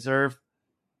something they deserve.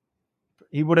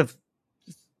 He would have,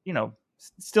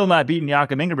 still not beaten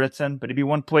Jakob Ingebrigtsen, but he'd be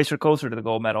one place or closer to the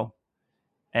gold medal.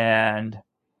 And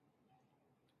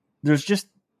there's just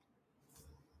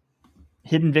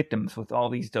hidden victims with all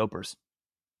these dopers.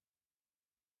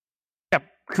 Yeah,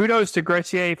 kudos to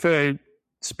Gressier for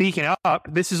speaking up.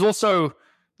 This is also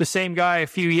the same guy a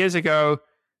few years ago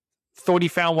thought he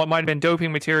found what might have been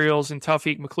doping materials in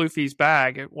Tawfiq Makhloufi's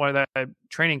bag at one of the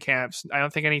training camps. I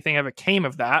don't think anything ever came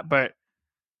of that, but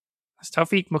has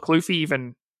Tawfiq Makhloufi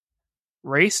even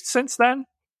raced since then?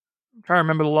 I'm trying to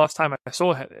remember the last time I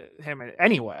saw him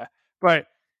anywhere. But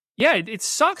yeah, it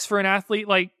sucks for an athlete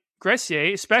like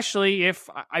Gressier, especially if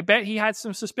I bet he had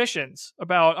some suspicions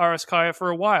about Aras Kaye for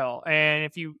a while. And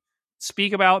if you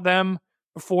speak about them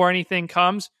before anything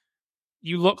comes,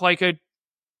 you look like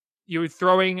you're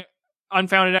throwing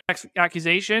unfounded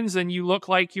accusations, and you look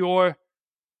like you're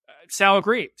sour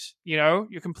grapes. You're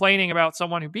complaining about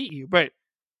someone who beat you. But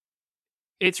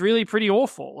it's really pretty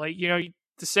awful. Like,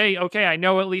 to say, okay, I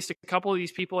know at least a couple of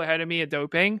these people ahead of me are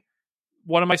doping.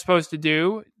 What am I supposed to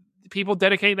do? People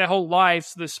dedicate their whole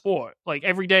lives to the sport. Like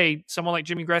every day, someone like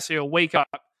Jimmy Gressy will wake up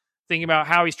thinking about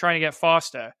how he's trying to get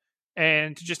faster,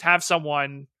 and to just have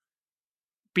someone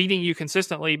beating you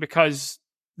consistently because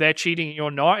they're cheating and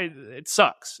you're not, it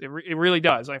sucks. It really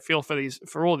does. I feel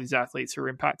for all these athletes who are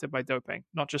impacted by doping,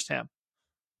 not just him.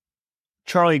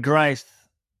 Charlie Grice,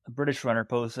 a British runner,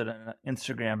 posted on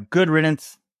Instagram, "Good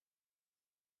riddance,"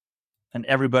 and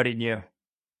everybody knew.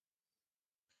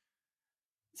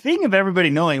 Speaking of everybody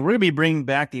knowing, we're going to be bringing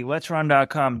back the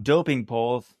LetsRun.com doping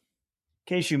polls.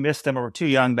 In case you missed them or were too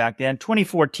young back then,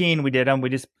 2014 we did them. We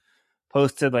just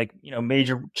posted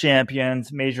major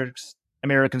champions, major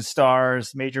American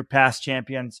stars, major past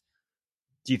champions.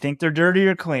 Do you think they're dirty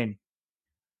or clean?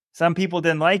 Some people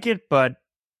didn't like it, but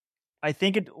I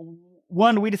think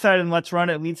we decided in Let's Run,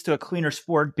 it leads to a cleaner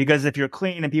sport, because if you're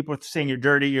clean and people are saying you're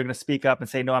dirty, you're going to speak up and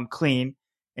say, no, I'm clean.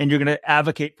 And you're going to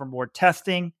advocate for more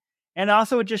testing. And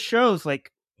also it just shows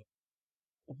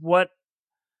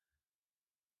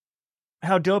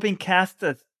how doping casts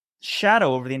a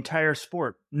shadow over the entire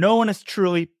sport. No one is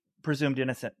truly presumed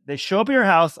innocent. They show up at your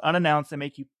house unannounced and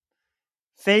make you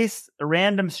face a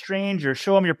random stranger,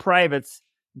 show them your privates,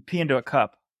 and pee into a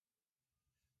cup.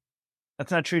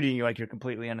 That's not treating you like you're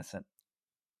completely innocent.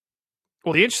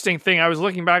 Well, the interesting thing, I was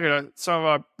looking back at some of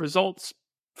our results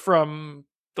from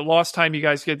the last time you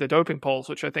guys did the doping polls,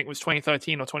 which I think was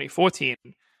 2013 or 2014.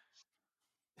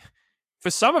 For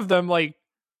some of them,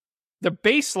 the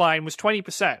baseline was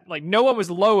 20%. No one was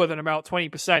lower than about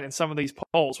 20% in some of these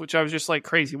polls, which I was just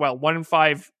crazy. Well, 1 in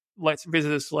 5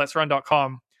 visitors to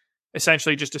LetsRun.com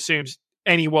essentially just assumes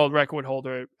any world record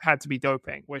holder had to be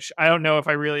doping, which I don't know if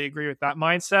I really agree with that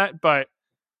mindset, but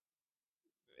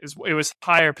it was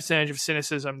higher percentage of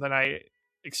cynicism than I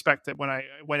expected when I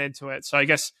went into it. So I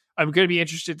guess I'm going to be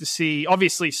interested to see.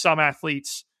 Obviously, some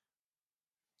athletes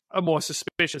are more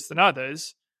suspicious than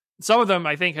others. Some of them,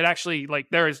 I think, had actually,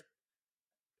 there is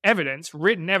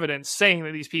written evidence saying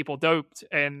that these people doped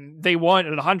and they weren't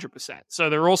at 100%.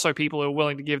 So there are also people who are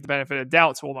willing to give the benefit of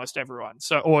doubt to almost everyone.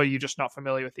 Or you're just not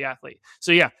familiar with the athlete.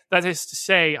 So yeah, that is to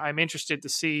say, I'm interested to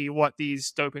see what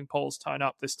these doping polls turn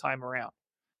up this time around.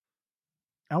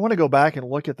 I want to go back and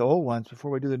look at the old ones before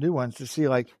we do the new ones to see,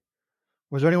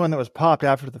 was there anyone that was popped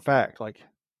after the fact?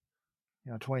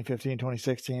 2015,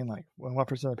 2016, when what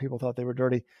percent of people thought they were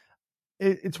dirty?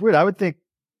 It's weird. I would think,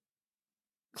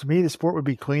 to me, the sport would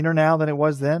be cleaner now than it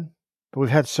was then, but we've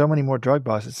had so many more drug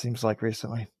busts, it seems like,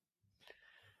 recently.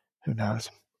 Who knows?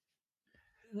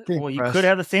 Well, you could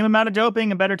have the same amount of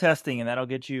doping and better testing, and that'll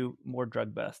get you more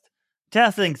drug busts.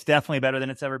 Testing's definitely better than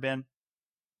it's ever been.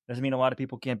 Doesn't mean a lot of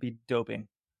people can't be doping.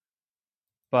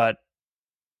 But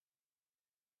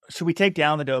should we take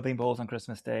down the doping polls on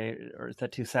Christmas Day, or is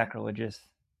that too sacrilegious?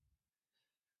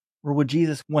 Or would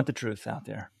Jesus want the truth out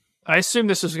there? I assume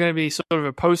this was going to be sort of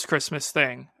a post-Christmas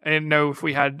thing. I didn't know if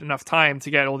we had enough time to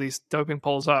get all these doping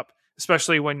polls up,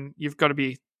 especially when you've got to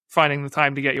be finding the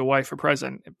time to get your wife a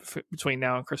present between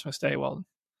now and Christmas Day. Well,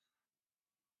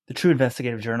 the true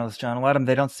investigative journalists, John, a lot of them,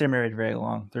 they don't stay married very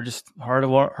long. They're just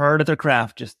hard at their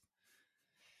craft. Just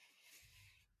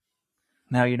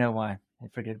now you know why. They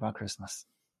forget about Christmas.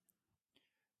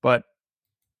 But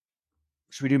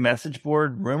should we do message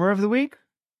board rumor of the week?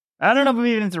 I don't know if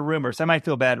we even into rumors. I might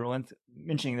feel bad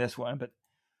mentioning this one, but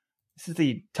this is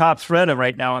the top thread of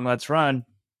right now on Let's Run.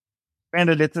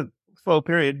 Granted, it's a slow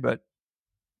period, but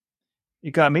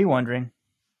you got me wondering.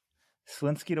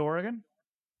 Slinsky to Oregon?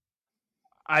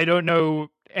 I don't know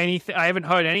anything. I haven't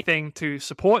heard anything to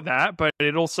support that, but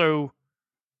it also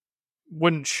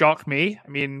wouldn't shock me. I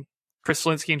mean, Chris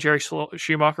Slinsky and Jerry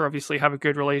Schumacher obviously have a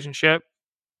good relationship.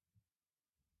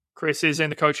 Chris is in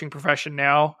the coaching profession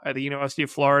now at the University of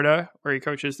Florida, where he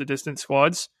coaches the distance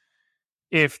squads.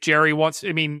 If Jerry wants,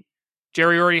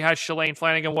 Jerry already has Shalane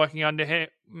Flanagan working under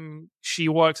him. She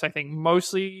works, I think,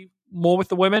 mostly more with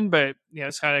the women, but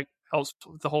it's kind of helps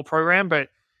with the whole program. But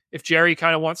if Jerry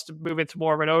kind of wants to move into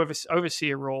more of an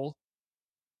overseer role,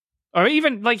 or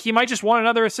even he might just want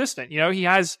another assistant. He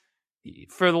has,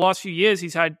 for the last few years,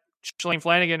 he's had Shalane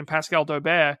Flanagan and Pascal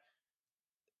Daubert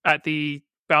at the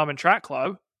Bowerman Track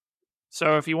Club.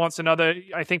 So if he wants another,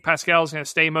 I think Pascal's going to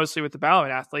stay mostly with the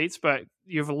Bowerman athletes, but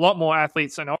you have a lot more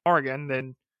athletes in Oregon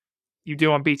than you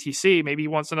do on BTC. Maybe he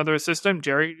wants another assistant.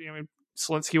 Jerry,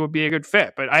 Slinsky would be a good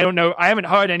fit, but I don't know. I haven't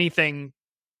heard anything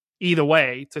either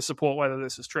way to support whether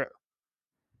this is true.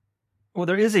 Well,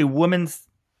 there is a women's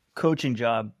coaching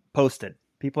job posted.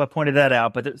 People have pointed that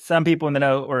out, but some people in the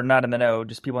know, or not in the know,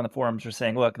 just people on the forums are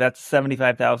saying, look, that's a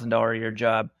 $75,000 a year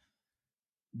job.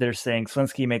 they're saying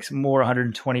Selinsky makes more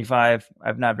 125.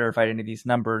 I've not verified any of these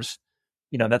numbers.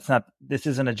 This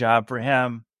isn't a job for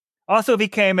him. Also, if he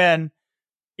came in,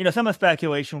 some of the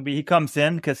speculation would be he comes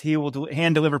in because he will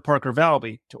hand deliver Parker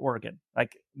Valby to Oregon.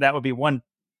 Like, that would be one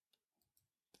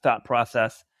thought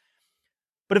process.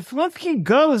 But if Selinsky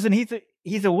goes and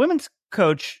he's a women's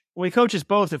coach, well, he coaches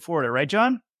both at Florida, right,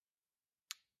 John?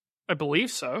 I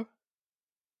believe so.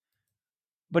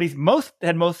 But he's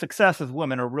had most success with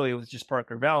women, or really with just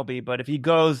Parker Valby. But if he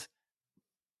goes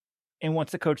and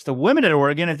wants to coach the women at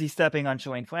Oregon, is he stepping on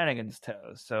Shalane Flanagan's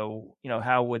toes? So,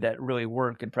 how would that really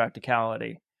work in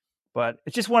practicality? But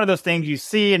it's just one of those things you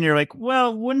see and you're like,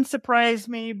 well, wouldn't surprise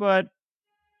me, but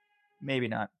maybe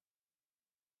not.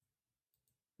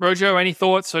 Rojo, any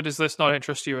thoughts, or does this not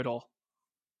interest you at all?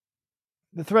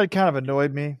 The thread kind of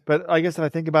annoyed me, but I guess if I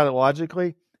think about it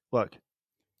logically, look,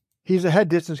 he's a head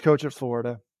distance coach at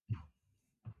Florida.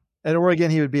 At Oregon,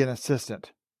 he would be an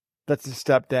assistant. That's a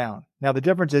step down. Now, the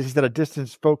difference is he's at a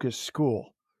distance-focused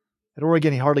school. At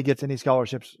Oregon, he hardly gets any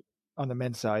scholarships on the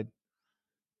men's side,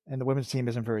 and the women's team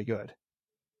isn't very good.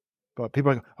 But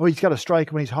people are like, oh, he's got a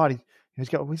strike when he's hot. He's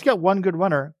got one good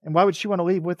runner, and why would she want to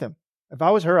leave with him? If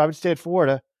I was her, I would stay at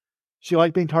Florida. She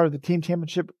liked being part of the team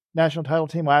championship national title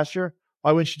team last year.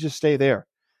 Why wouldn't she just stay there?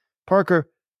 Parker,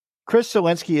 Chris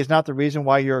Selinsky is not the reason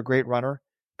why you're a great runner.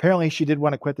 Apparently, she did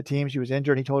want to quit the team. She was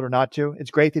injured. He told her not to. It's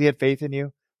great that he had faith in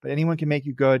you, but anyone can make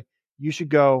you good. You should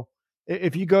go.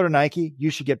 If you go to Nike,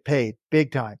 you should get paid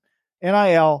big time.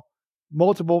 NIL,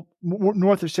 multiple,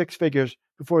 north of six figures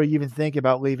before you even think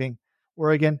about leaving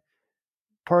Oregon.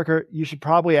 Parker, you should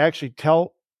probably actually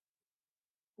tell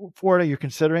Florida you're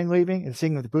considering leaving and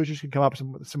seeing if the boosters can come up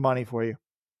with some money for you.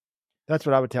 That's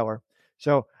what I would tell her.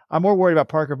 So I'm more worried about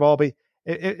Parker Valby.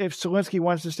 If Selinsky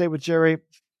wants to stay with Jerry,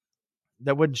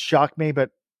 that wouldn't shock me, but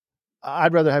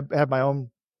I'd rather have my own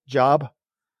job,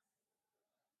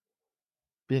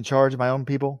 be in charge of my own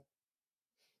people.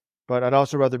 But I'd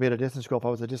also rather be at a distance school if I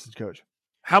was a distance coach.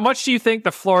 How much do you think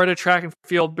the Florida track and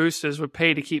field boosters would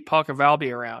pay to keep Parker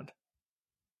Valby around?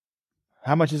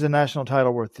 How much is a national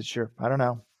title worth this year? I don't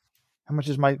know. How much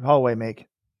does Mike Holloway make?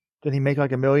 Did he make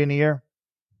like $1 million a year?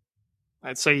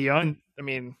 I'd say he owns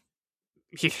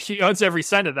every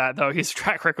cent of that, though. His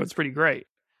track record's pretty great.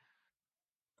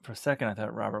 For a second, I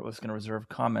thought Robert was going to reserve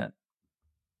comment.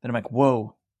 Then I'm like,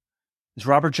 whoa. Is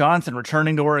Robert Johnson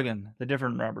returning to Oregon? The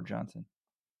different Robert Johnson.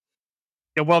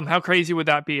 Yeah, well, how crazy would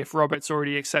that be if Robert's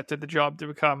already accepted the job to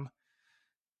become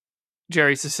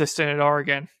Jerry's assistant at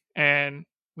Oregon, and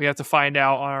we have to find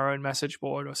out on our own message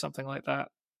board or something like that?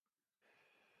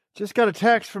 Just got a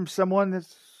text from someone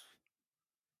that's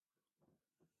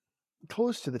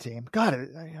close to the team. God,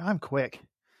 I'm quick. I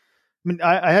mean,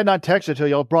 I had not texted until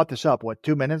y'all brought this up,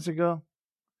 2 minutes ago?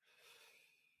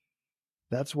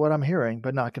 That's what I'm hearing,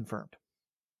 but not confirmed.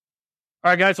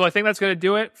 All right, guys. Well, I think that's going to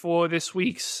do it for this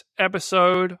week's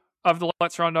episode of the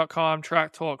Let'sRun.com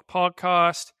Track Talk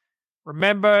podcast.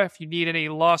 Remember, if you need any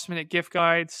last-minute gift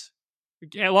guides,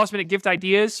 last-minute gift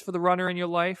ideas for the runner in your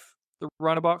life,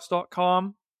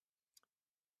 therunnerbox.com.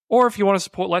 Or if you want to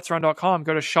support Let'sRun.com,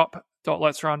 go to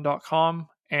shop.letsrun.com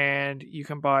and you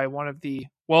can buy one of the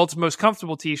world's most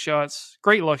comfortable t-shirts,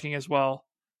 great looking as well,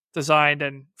 designed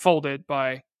and folded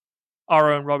by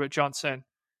our own Robert Johnson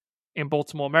in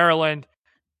Baltimore, Maryland.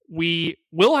 We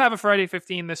will have a Friday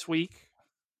 15 this week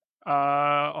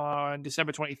on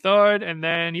December 23rd. And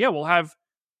then, we'll have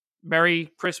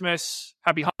Merry Christmas,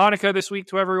 Happy Hanukkah this week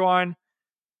to everyone.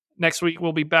 Next week,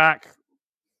 we'll be back,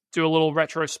 do a little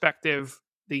retrospective,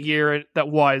 the year that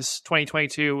was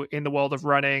 2022 in the world of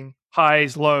running,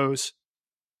 highs, lows,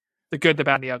 the good, the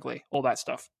bad, and the ugly, all that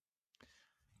stuff.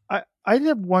 I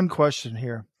have one question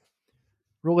here.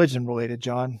 Religion related,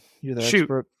 John. You're the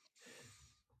expert.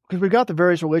 Because we've got the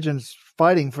various religions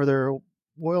fighting for their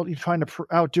loyalty, trying to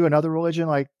outdo another religion.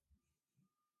 Like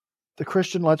the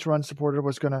Christian Let's Run supporter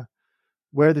was going to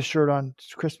wear the shirt on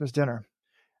Christmas dinner.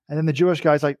 And then the Jewish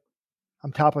guy's like,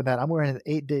 I'm topping that. I'm wearing it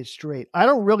 8 days straight. I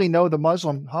don't really know the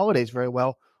Muslim holidays very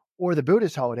well or the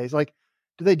Buddhist holidays. Like,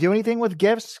 do they do anything with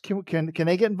gifts? Can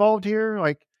they get involved here?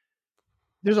 Like,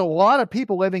 there's a lot of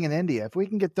people living in India. If we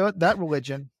can get that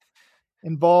religion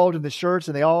involved in the shirts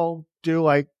and they all do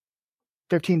like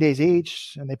 15 days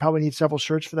each and they probably need several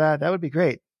shirts for that, that would be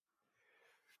great.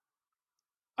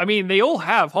 I mean, they all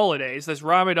have holidays. There's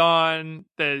Ramadan,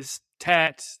 there's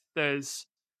Tet, there's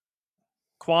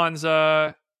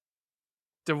Kwanzaa,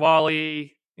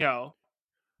 Diwali,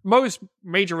 most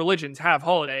major religions have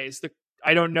holidays.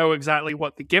 I don't know exactly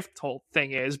what the gift whole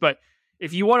thing is, but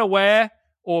if you want to wear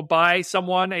or buy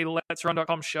someone a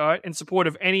Let'sRun.com shirt in support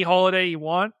of any holiday you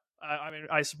want,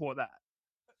 I support that.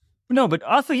 No, but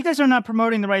also you guys are not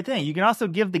promoting the right thing. You can also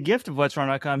give the gift of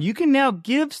Let'sRun.com. You can now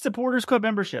give Supporters Club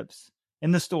memberships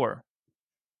in the store.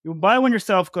 You'll buy one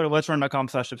yourself, go to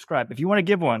Let'sRun.com/subscribe. If you want to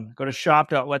give one, go to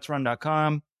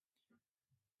shop.Let'sRun.com.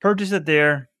 Purchase it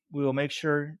there. We will make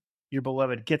sure your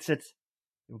beloved gets it.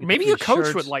 Maybe your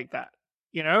coach would like that.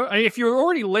 You know, I mean, if you're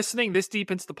already listening this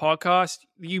deep into the podcast,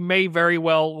 you may very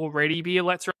well already be a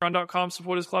Let'sRun.com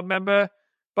Supporters Club member.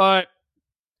 But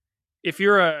if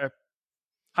you're a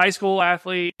high school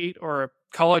athlete or a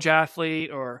college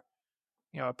athlete or,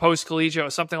 you know, a post-collegiate or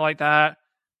something like that,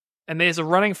 and there's a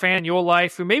running fan in your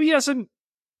life who maybe doesn't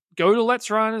go to Let's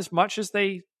Run as much as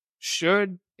they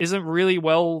should, isn't really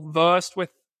well versed with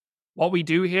what we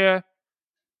do here,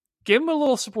 give them a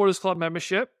little Supporters Club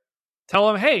membership. Tell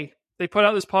them, hey, they put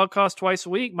out this podcast twice a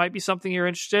week, might be something you're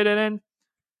interested in, and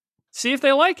see if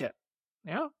they like it.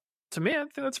 Yeah, to me, I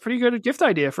think that's a pretty good gift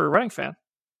idea for a running fan.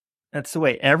 That's the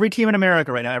way. Every team in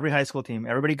America right now, every high school team,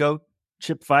 everybody go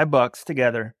chip $5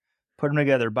 together, put them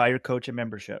together, buy your coach a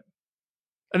membership.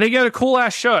 And they get a cool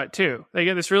ass shirt too. They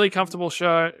get this really comfortable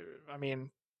shirt. I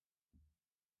mean,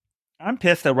 I'm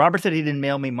pissed though. Robert said he didn't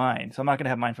mail me mine, so I'm not going to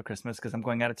have mine for Christmas because I'm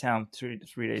going out of town 3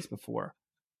 days before.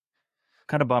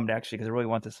 Kind of bummed actually because I really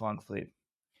want this long sleeve.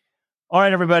 All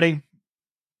right, everybody.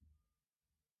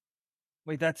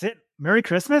 Wait, that's it? Merry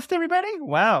Christmas to everybody?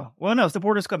 Wow. Well, no,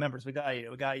 Supporters Club members, we got you.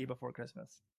 We got you before Christmas.